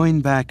us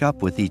join back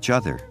up with each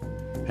other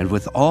and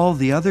with all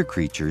the other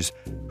creatures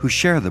who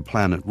share the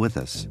planet with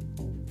us.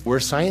 Where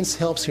science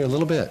helps here a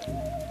little bit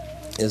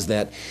is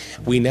that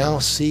we now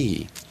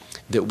see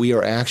that we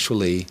are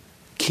actually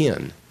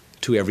kin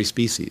to every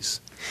species.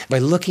 By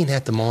looking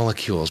at the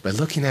molecules, by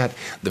looking at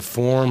the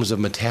forms of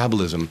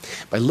metabolism,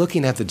 by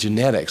looking at the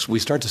genetics, we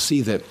start to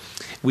see that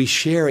we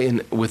share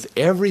with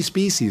every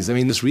species. I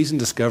mean, this recent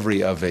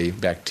discovery of a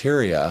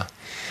bacteria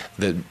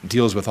that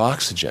deals with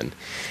oxygen,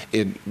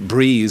 it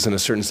breathes, in a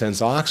certain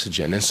sense,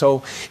 oxygen. And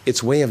so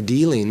its way of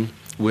dealing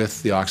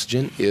with the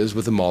oxygen is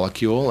with a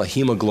molecule, a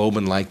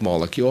hemoglobin-like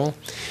molecule.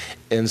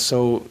 And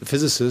so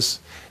physicists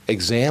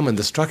examined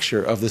the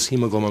structure of this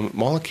hemoglobin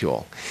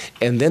molecule.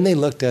 And then they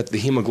looked at the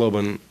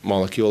hemoglobin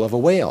molecule of a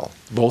whale.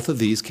 Both of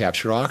these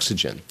capture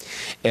oxygen.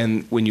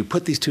 And when you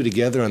put these two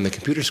together on the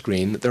computer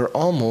screen, they're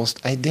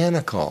almost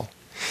identical.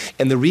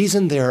 And the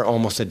reason they're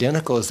almost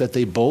identical is that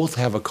they both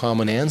have a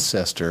common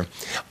ancestor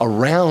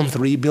around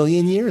 3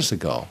 billion years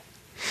ago.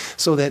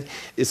 So that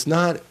it's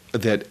not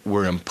that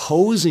we're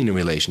imposing a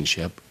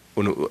relationship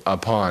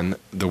upon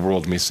the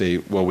world. We say,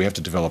 well, we have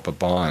to develop a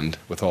bond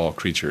with all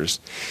creatures.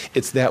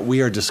 It's that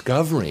we are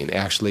discovering,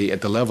 actually,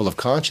 at the level of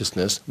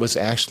consciousness, what's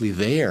actually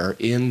there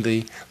in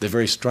the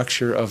very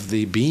structure of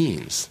the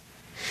beings.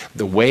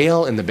 The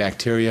whale and the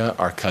bacteria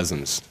are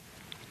cousins,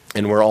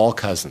 and we're all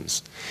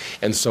cousins.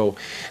 And so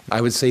I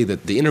would say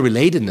that the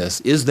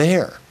interrelatedness is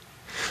there.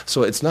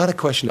 So it's not a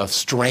question of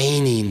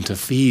straining to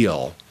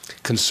feel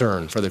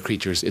concern for the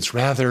creatures. It's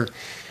rather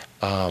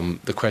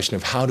the question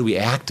of how do we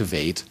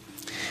activate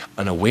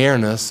an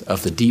awareness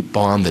of the deep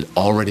bond that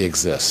already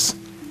exists.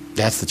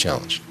 That's the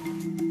challenge.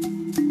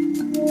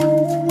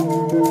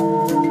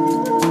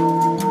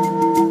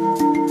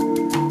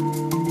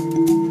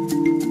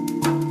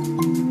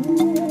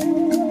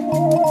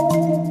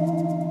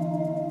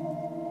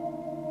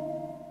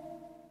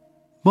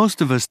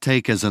 Most of us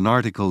take as an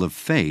article of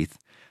faith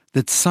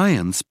that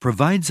science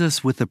provides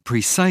us with a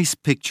precise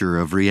picture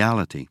of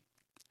reality.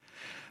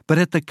 But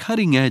at the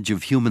cutting edge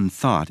of human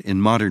thought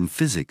in modern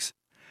physics,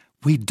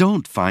 we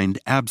don't find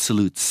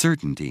absolute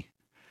certainty.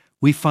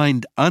 We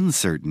find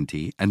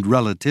uncertainty and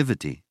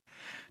relativity.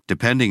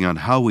 Depending on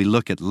how we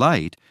look at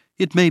light,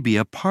 it may be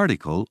a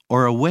particle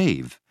or a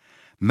wave.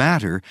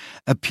 Matter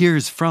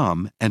appears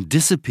from and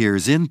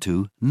disappears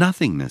into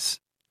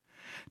nothingness.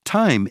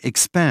 Time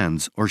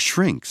expands or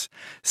shrinks.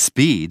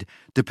 Speed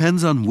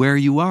depends on where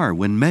you are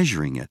when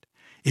measuring it.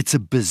 It's a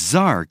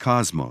bizarre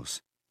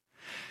cosmos.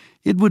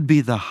 It would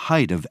be the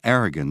height of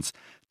arrogance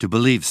to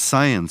believe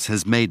science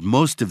has made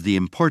most of the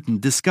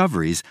important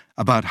discoveries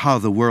about how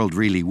the world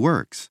really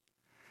works.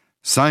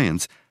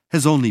 Science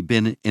has only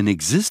been in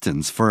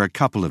existence for a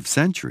couple of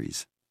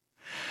centuries.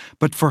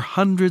 But for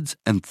hundreds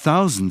and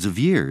thousands of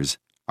years,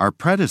 our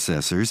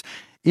predecessors,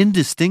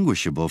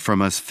 indistinguishable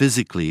from us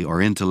physically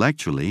or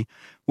intellectually,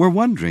 were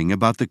wondering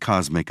about the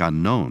cosmic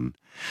unknown,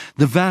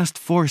 the vast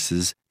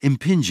forces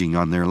impinging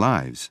on their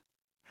lives.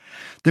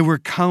 There were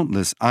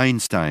countless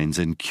Einsteins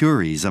and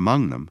Curies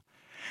among them,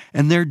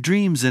 and their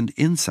dreams and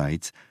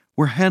insights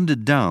were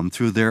handed down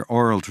through their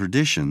oral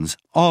traditions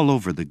all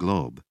over the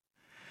globe.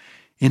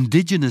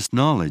 Indigenous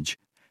knowledge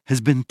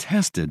has been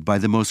tested by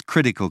the most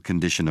critical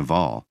condition of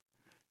all,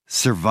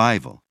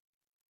 survival.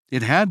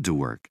 It had to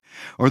work,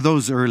 or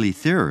those early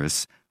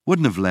theorists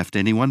wouldn't have left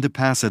anyone to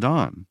pass it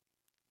on.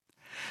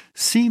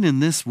 Seen in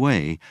this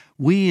way,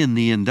 we in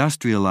the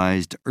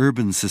industrialized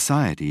urban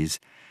societies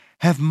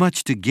have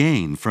much to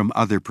gain from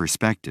other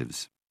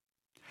perspectives.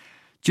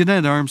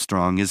 Jeanette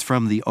Armstrong is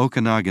from the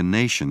Okanagan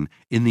Nation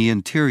in the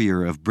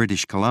interior of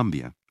British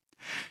Columbia.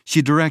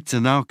 She directs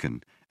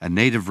Anauken, a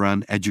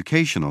native-run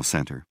educational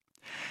center,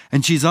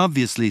 and she's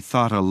obviously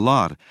thought a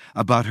lot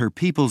about her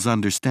people's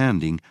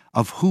understanding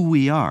of who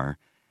we are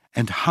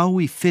and how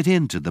we fit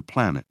into the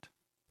planet.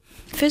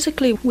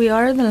 Physically, we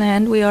are the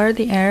land, we are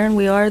the air, and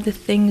we are the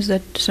things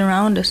that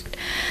surround us.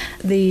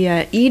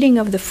 The eating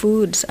of the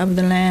foods of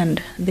the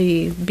land,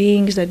 the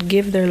beings that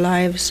give their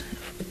lives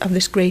of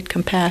this great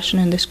compassion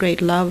and this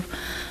great love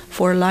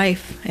for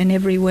life in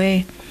every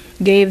way,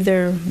 gave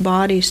their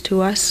bodies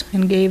to us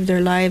and gave their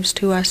lives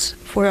to us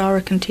for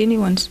our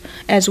continuance,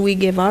 as we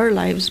give our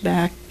lives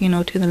back,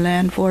 to the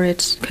land for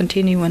its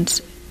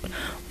continuance.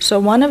 So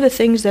one of the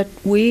things that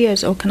we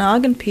as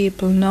Okanagan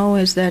people know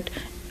is that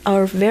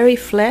our very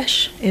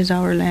flesh is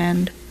our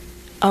land.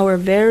 Our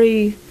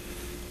very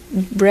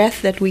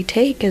breath that we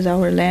take is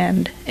our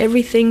land.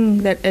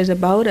 Everything that is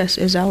about us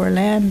is our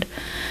land.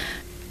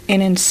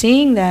 And in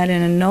seeing that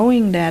and in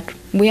knowing that,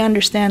 we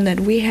understand that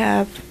we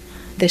have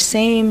the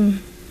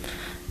same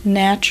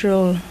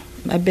natural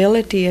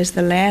ability as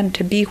the land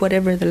to be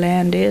whatever the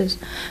land is.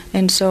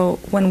 And so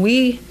when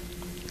we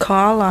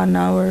call on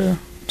our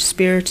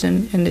spirits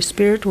in the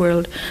spirit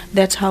world,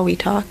 that's how we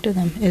talk to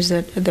them, is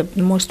that the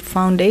most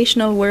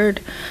foundational word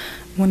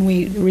when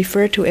we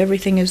refer to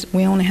everything is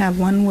we only have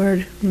one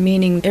word,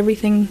 meaning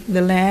everything,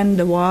 the land,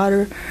 the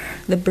water,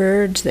 the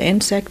birds, the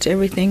insects,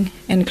 everything,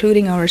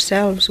 including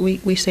ourselves,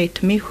 we say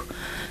Tamihu.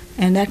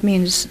 And that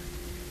means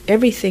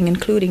everything,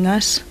 including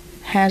us,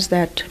 has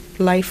that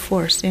life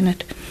force in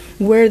it.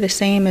 We're the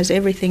same as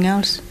everything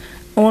else,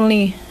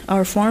 only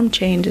our form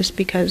changes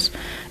because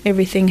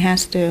everything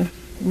has to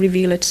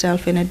reveal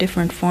itself in a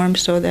different form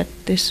so that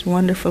this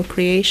wonderful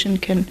creation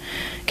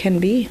can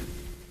be.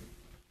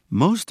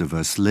 Most of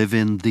us live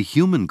in the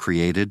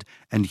human-created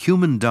and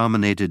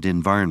human-dominated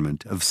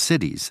environment of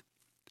cities.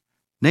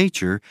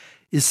 Nature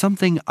is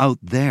something out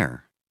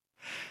there.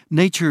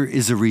 Nature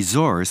is a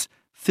resource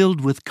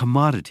filled with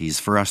commodities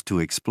for us to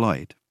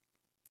exploit.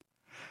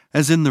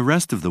 As in the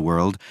rest of the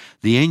world,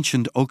 the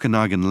ancient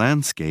Okanagan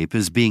landscape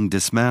is being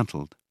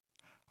dismantled.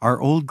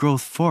 Our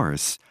old-growth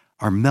forests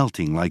are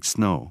melting like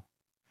snow.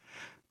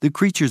 The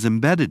creatures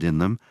embedded in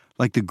them,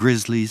 like the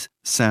grizzlies,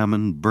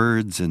 salmon,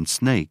 birds, and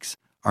snakes,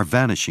 are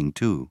vanishing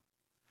too.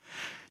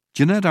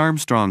 Jeanette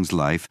Armstrong's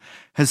life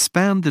has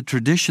spanned the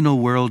traditional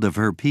world of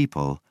her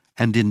people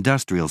and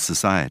industrial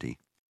society.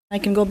 I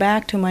can go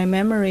back to my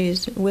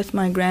memories with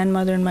my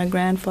grandmother and my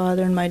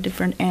grandfather and my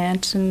different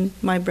aunts and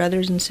my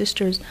brothers and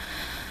sisters.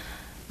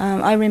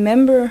 I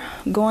remember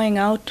going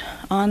out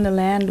on the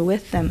land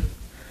with them,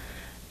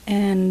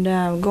 and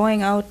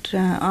going out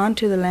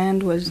onto the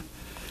land was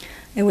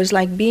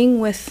like being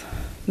with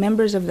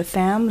members of the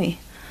family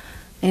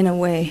in a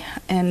way.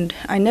 And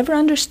I never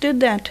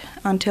understood that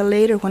until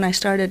later when I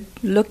started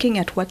looking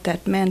at what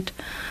that meant.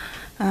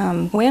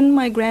 When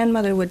my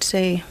grandmother would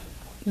say,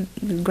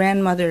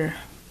 grandmother,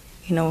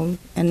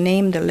 and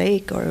name the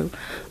lake, or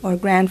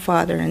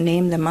grandfather and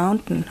name the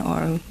mountain,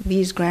 or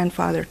these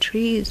grandfather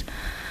trees,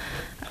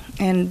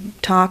 and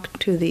talk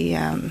to the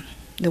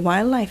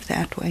wildlife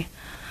that way,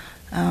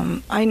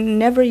 I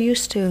never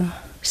used to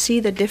see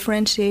the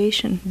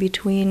differentiation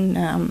between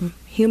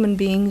human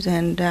beings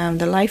and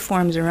the life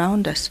forms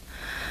around us.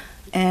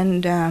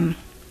 And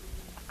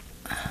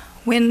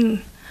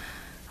when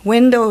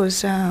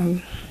those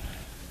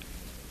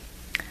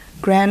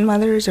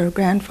grandmothers or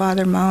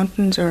grandfather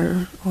mountains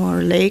or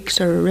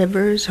lakes or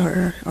rivers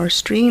or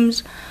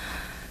streams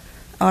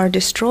are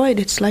destroyed,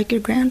 it's like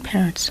your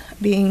grandparents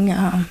being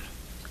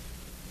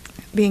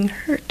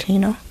hurt, you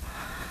know.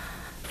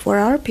 For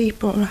our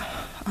people,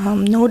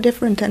 no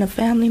different than a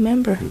family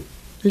member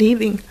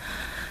leaving.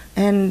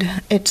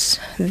 And it's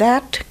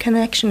that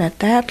connection at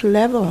that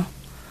level.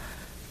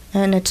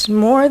 And it's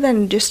more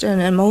than just an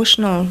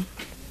emotional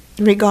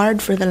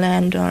regard for the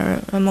land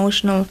or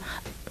emotional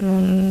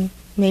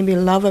maybe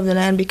love of the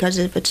land because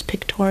of its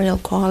pictorial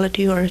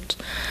quality or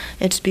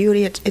its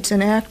beauty. It's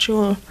an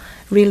actual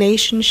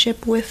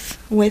relationship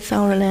with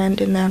our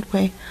land in that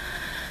way.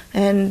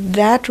 And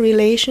that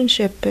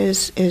relationship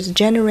is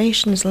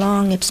generations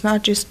long. It's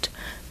not just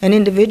an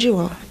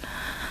individual.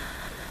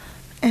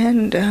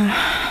 And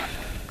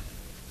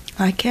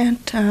I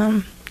can't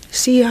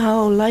see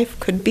how life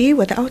could be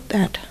without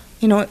that.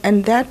 You know,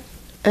 and that,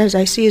 as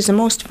I see, is the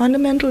most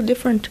fundamental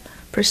different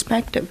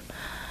perspective.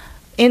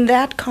 In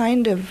that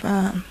kind of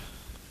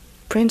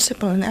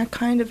principle, in that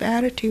kind of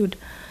attitude,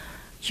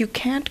 you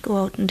can't go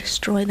out and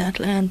destroy that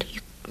land.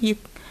 You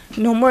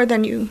no more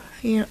than you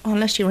know,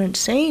 unless you're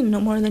insane, no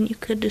more than you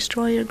could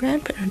destroy your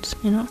grandparents,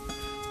 you know.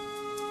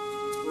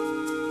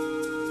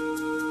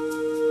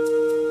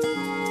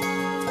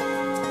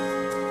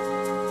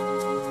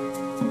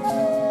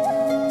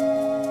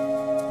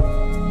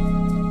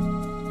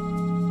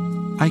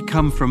 I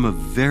come from a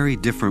very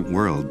different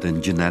world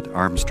than Jeanette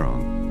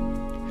Armstrong.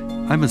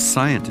 I'm a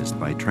scientist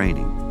by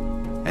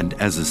training, and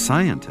as a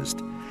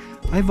scientist,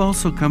 I've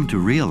also come to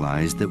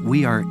realize that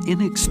we are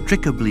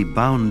inextricably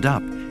bound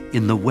up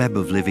in the web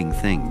of living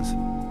things.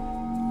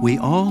 We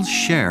all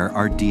share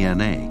our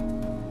DNA.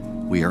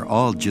 We are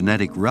all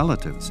genetic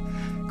relatives,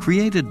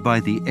 created by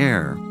the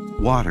air,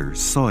 water,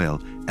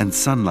 soil, and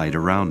sunlight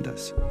around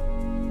us.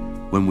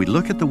 When we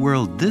look at the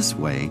world this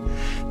way,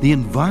 the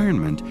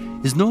environment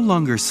is no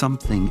longer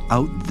something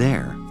out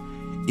there.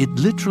 It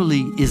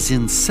literally is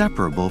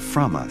inseparable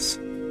from us.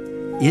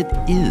 It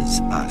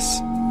is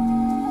us.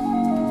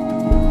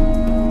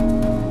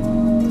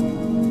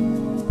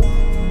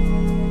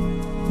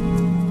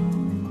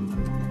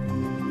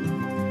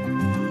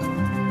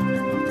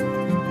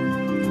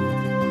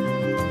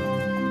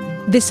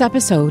 This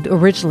episode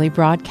originally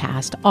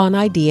broadcast on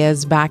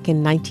Ideas back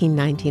in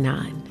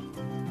 1999.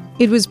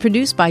 It was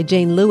produced by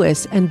Jane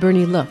Lewis and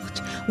Bernie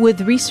Lucht,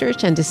 with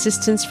research and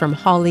assistance from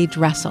Holly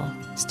Dressel,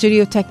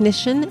 studio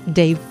technician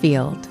Dave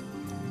Field.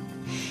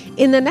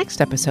 In the next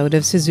episode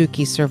of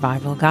Suzuki's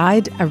Survival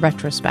Guide, a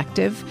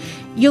retrospective,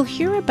 you'll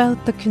hear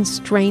about the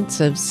constraints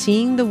of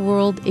seeing the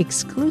world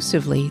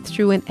exclusively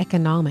through an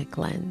economic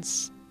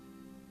lens.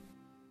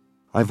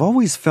 I've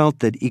always felt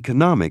that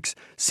economics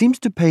seems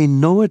to pay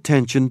no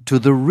attention to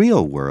the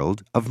real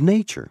world of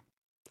nature.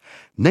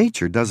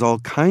 Nature does all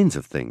kinds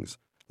of things,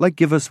 like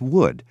give us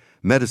wood,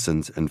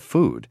 medicines, and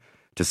food,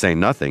 to say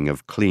nothing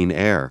of clean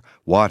air,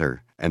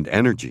 water, and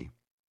energy.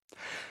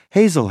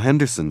 Hazel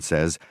Henderson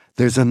says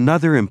there's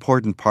another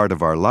important part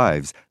of our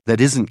lives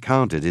that isn't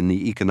counted in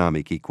the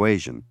economic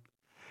equation.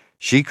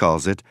 She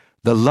calls it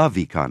the love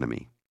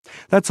economy.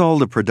 That's all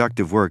the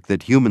productive work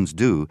that humans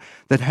do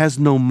that has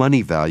no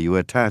money value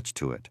attached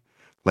to it,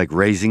 like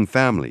raising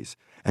families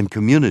and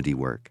community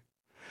work.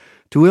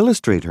 To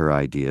illustrate her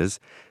ideas,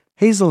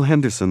 Hazel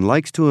Henderson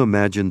likes to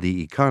imagine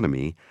the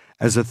economy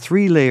as a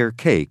 3-layer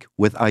cake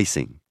with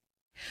icing.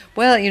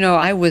 Well, you know,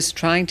 I was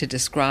trying to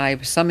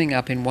describe, summing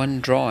up in one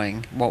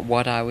drawing,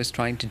 what I was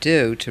trying to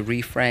do to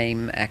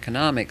reframe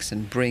economics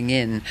and bring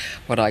in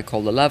what I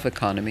call the love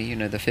economy, you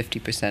know, the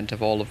 50%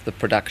 of all of the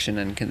production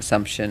and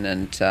consumption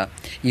and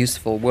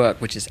useful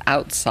work, which is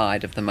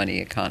outside of the money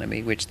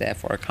economy, which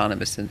therefore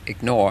economists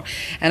ignore.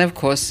 And of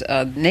course,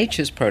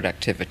 nature's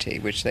productivity,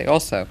 which they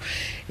also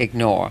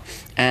ignore.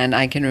 And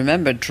I can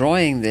remember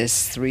drawing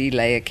this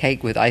 3-layer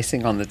cake with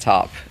icing on the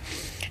top,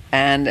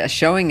 and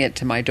showing it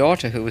to my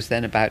daughter, who was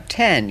then about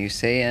 10, you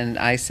see. And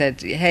I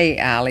said, hey,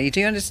 Allie,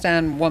 do you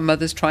understand what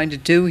Mother's trying to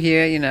do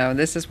here? You know,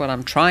 this is what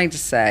I'm trying to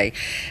say.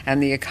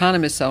 And the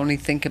economists only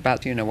think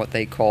about, you know, what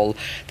they call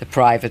the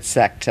private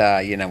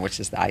sector, you know, which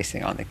is the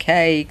icing on the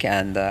cake,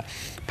 and the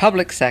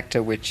public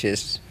sector, which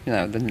is, you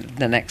know,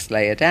 the next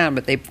layer down.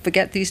 But they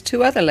forget these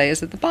 2 other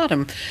layers at the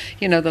bottom,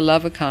 you know, the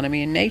love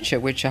economy and nature,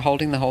 which are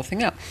holding the whole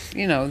thing up.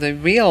 You know, the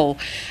real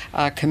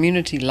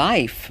community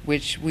life,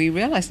 which we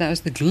realize now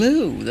is the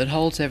glue that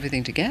holds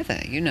everything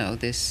together, you know,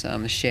 this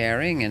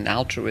sharing and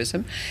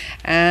altruism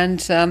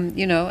and,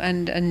 you know,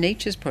 and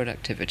nature's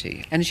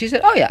productivity. And she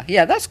said, oh,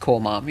 yeah, that's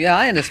cool, Mom. Yeah,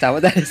 I understand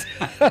what that is.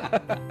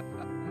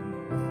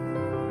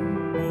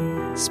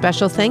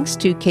 Special thanks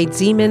to Kate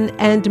Zeman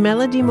and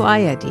Melody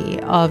Muayadi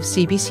of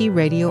CBC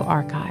Radio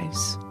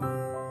Archives.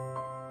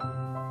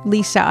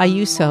 Lisa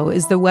Ayuso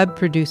is the web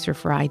producer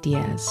for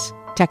Ideas.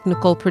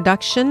 Technical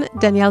production,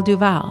 Danielle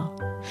Duval.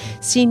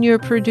 Senior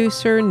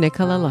producer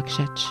Nicola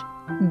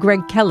Luksic.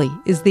 Greg Kelly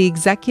is the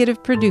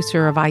executive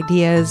producer of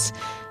Ideas,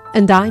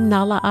 and I'm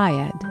Nala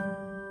Ayed.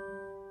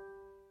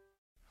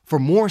 For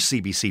more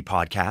CBC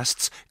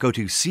podcasts, go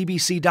to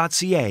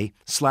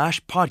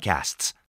cbc.ca/podcasts.